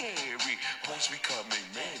 spooky, scary. Boys becoming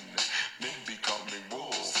men becoming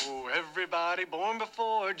wolves. Oh, everybody born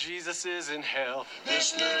before Jesus is in hell.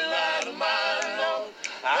 This little light of mine,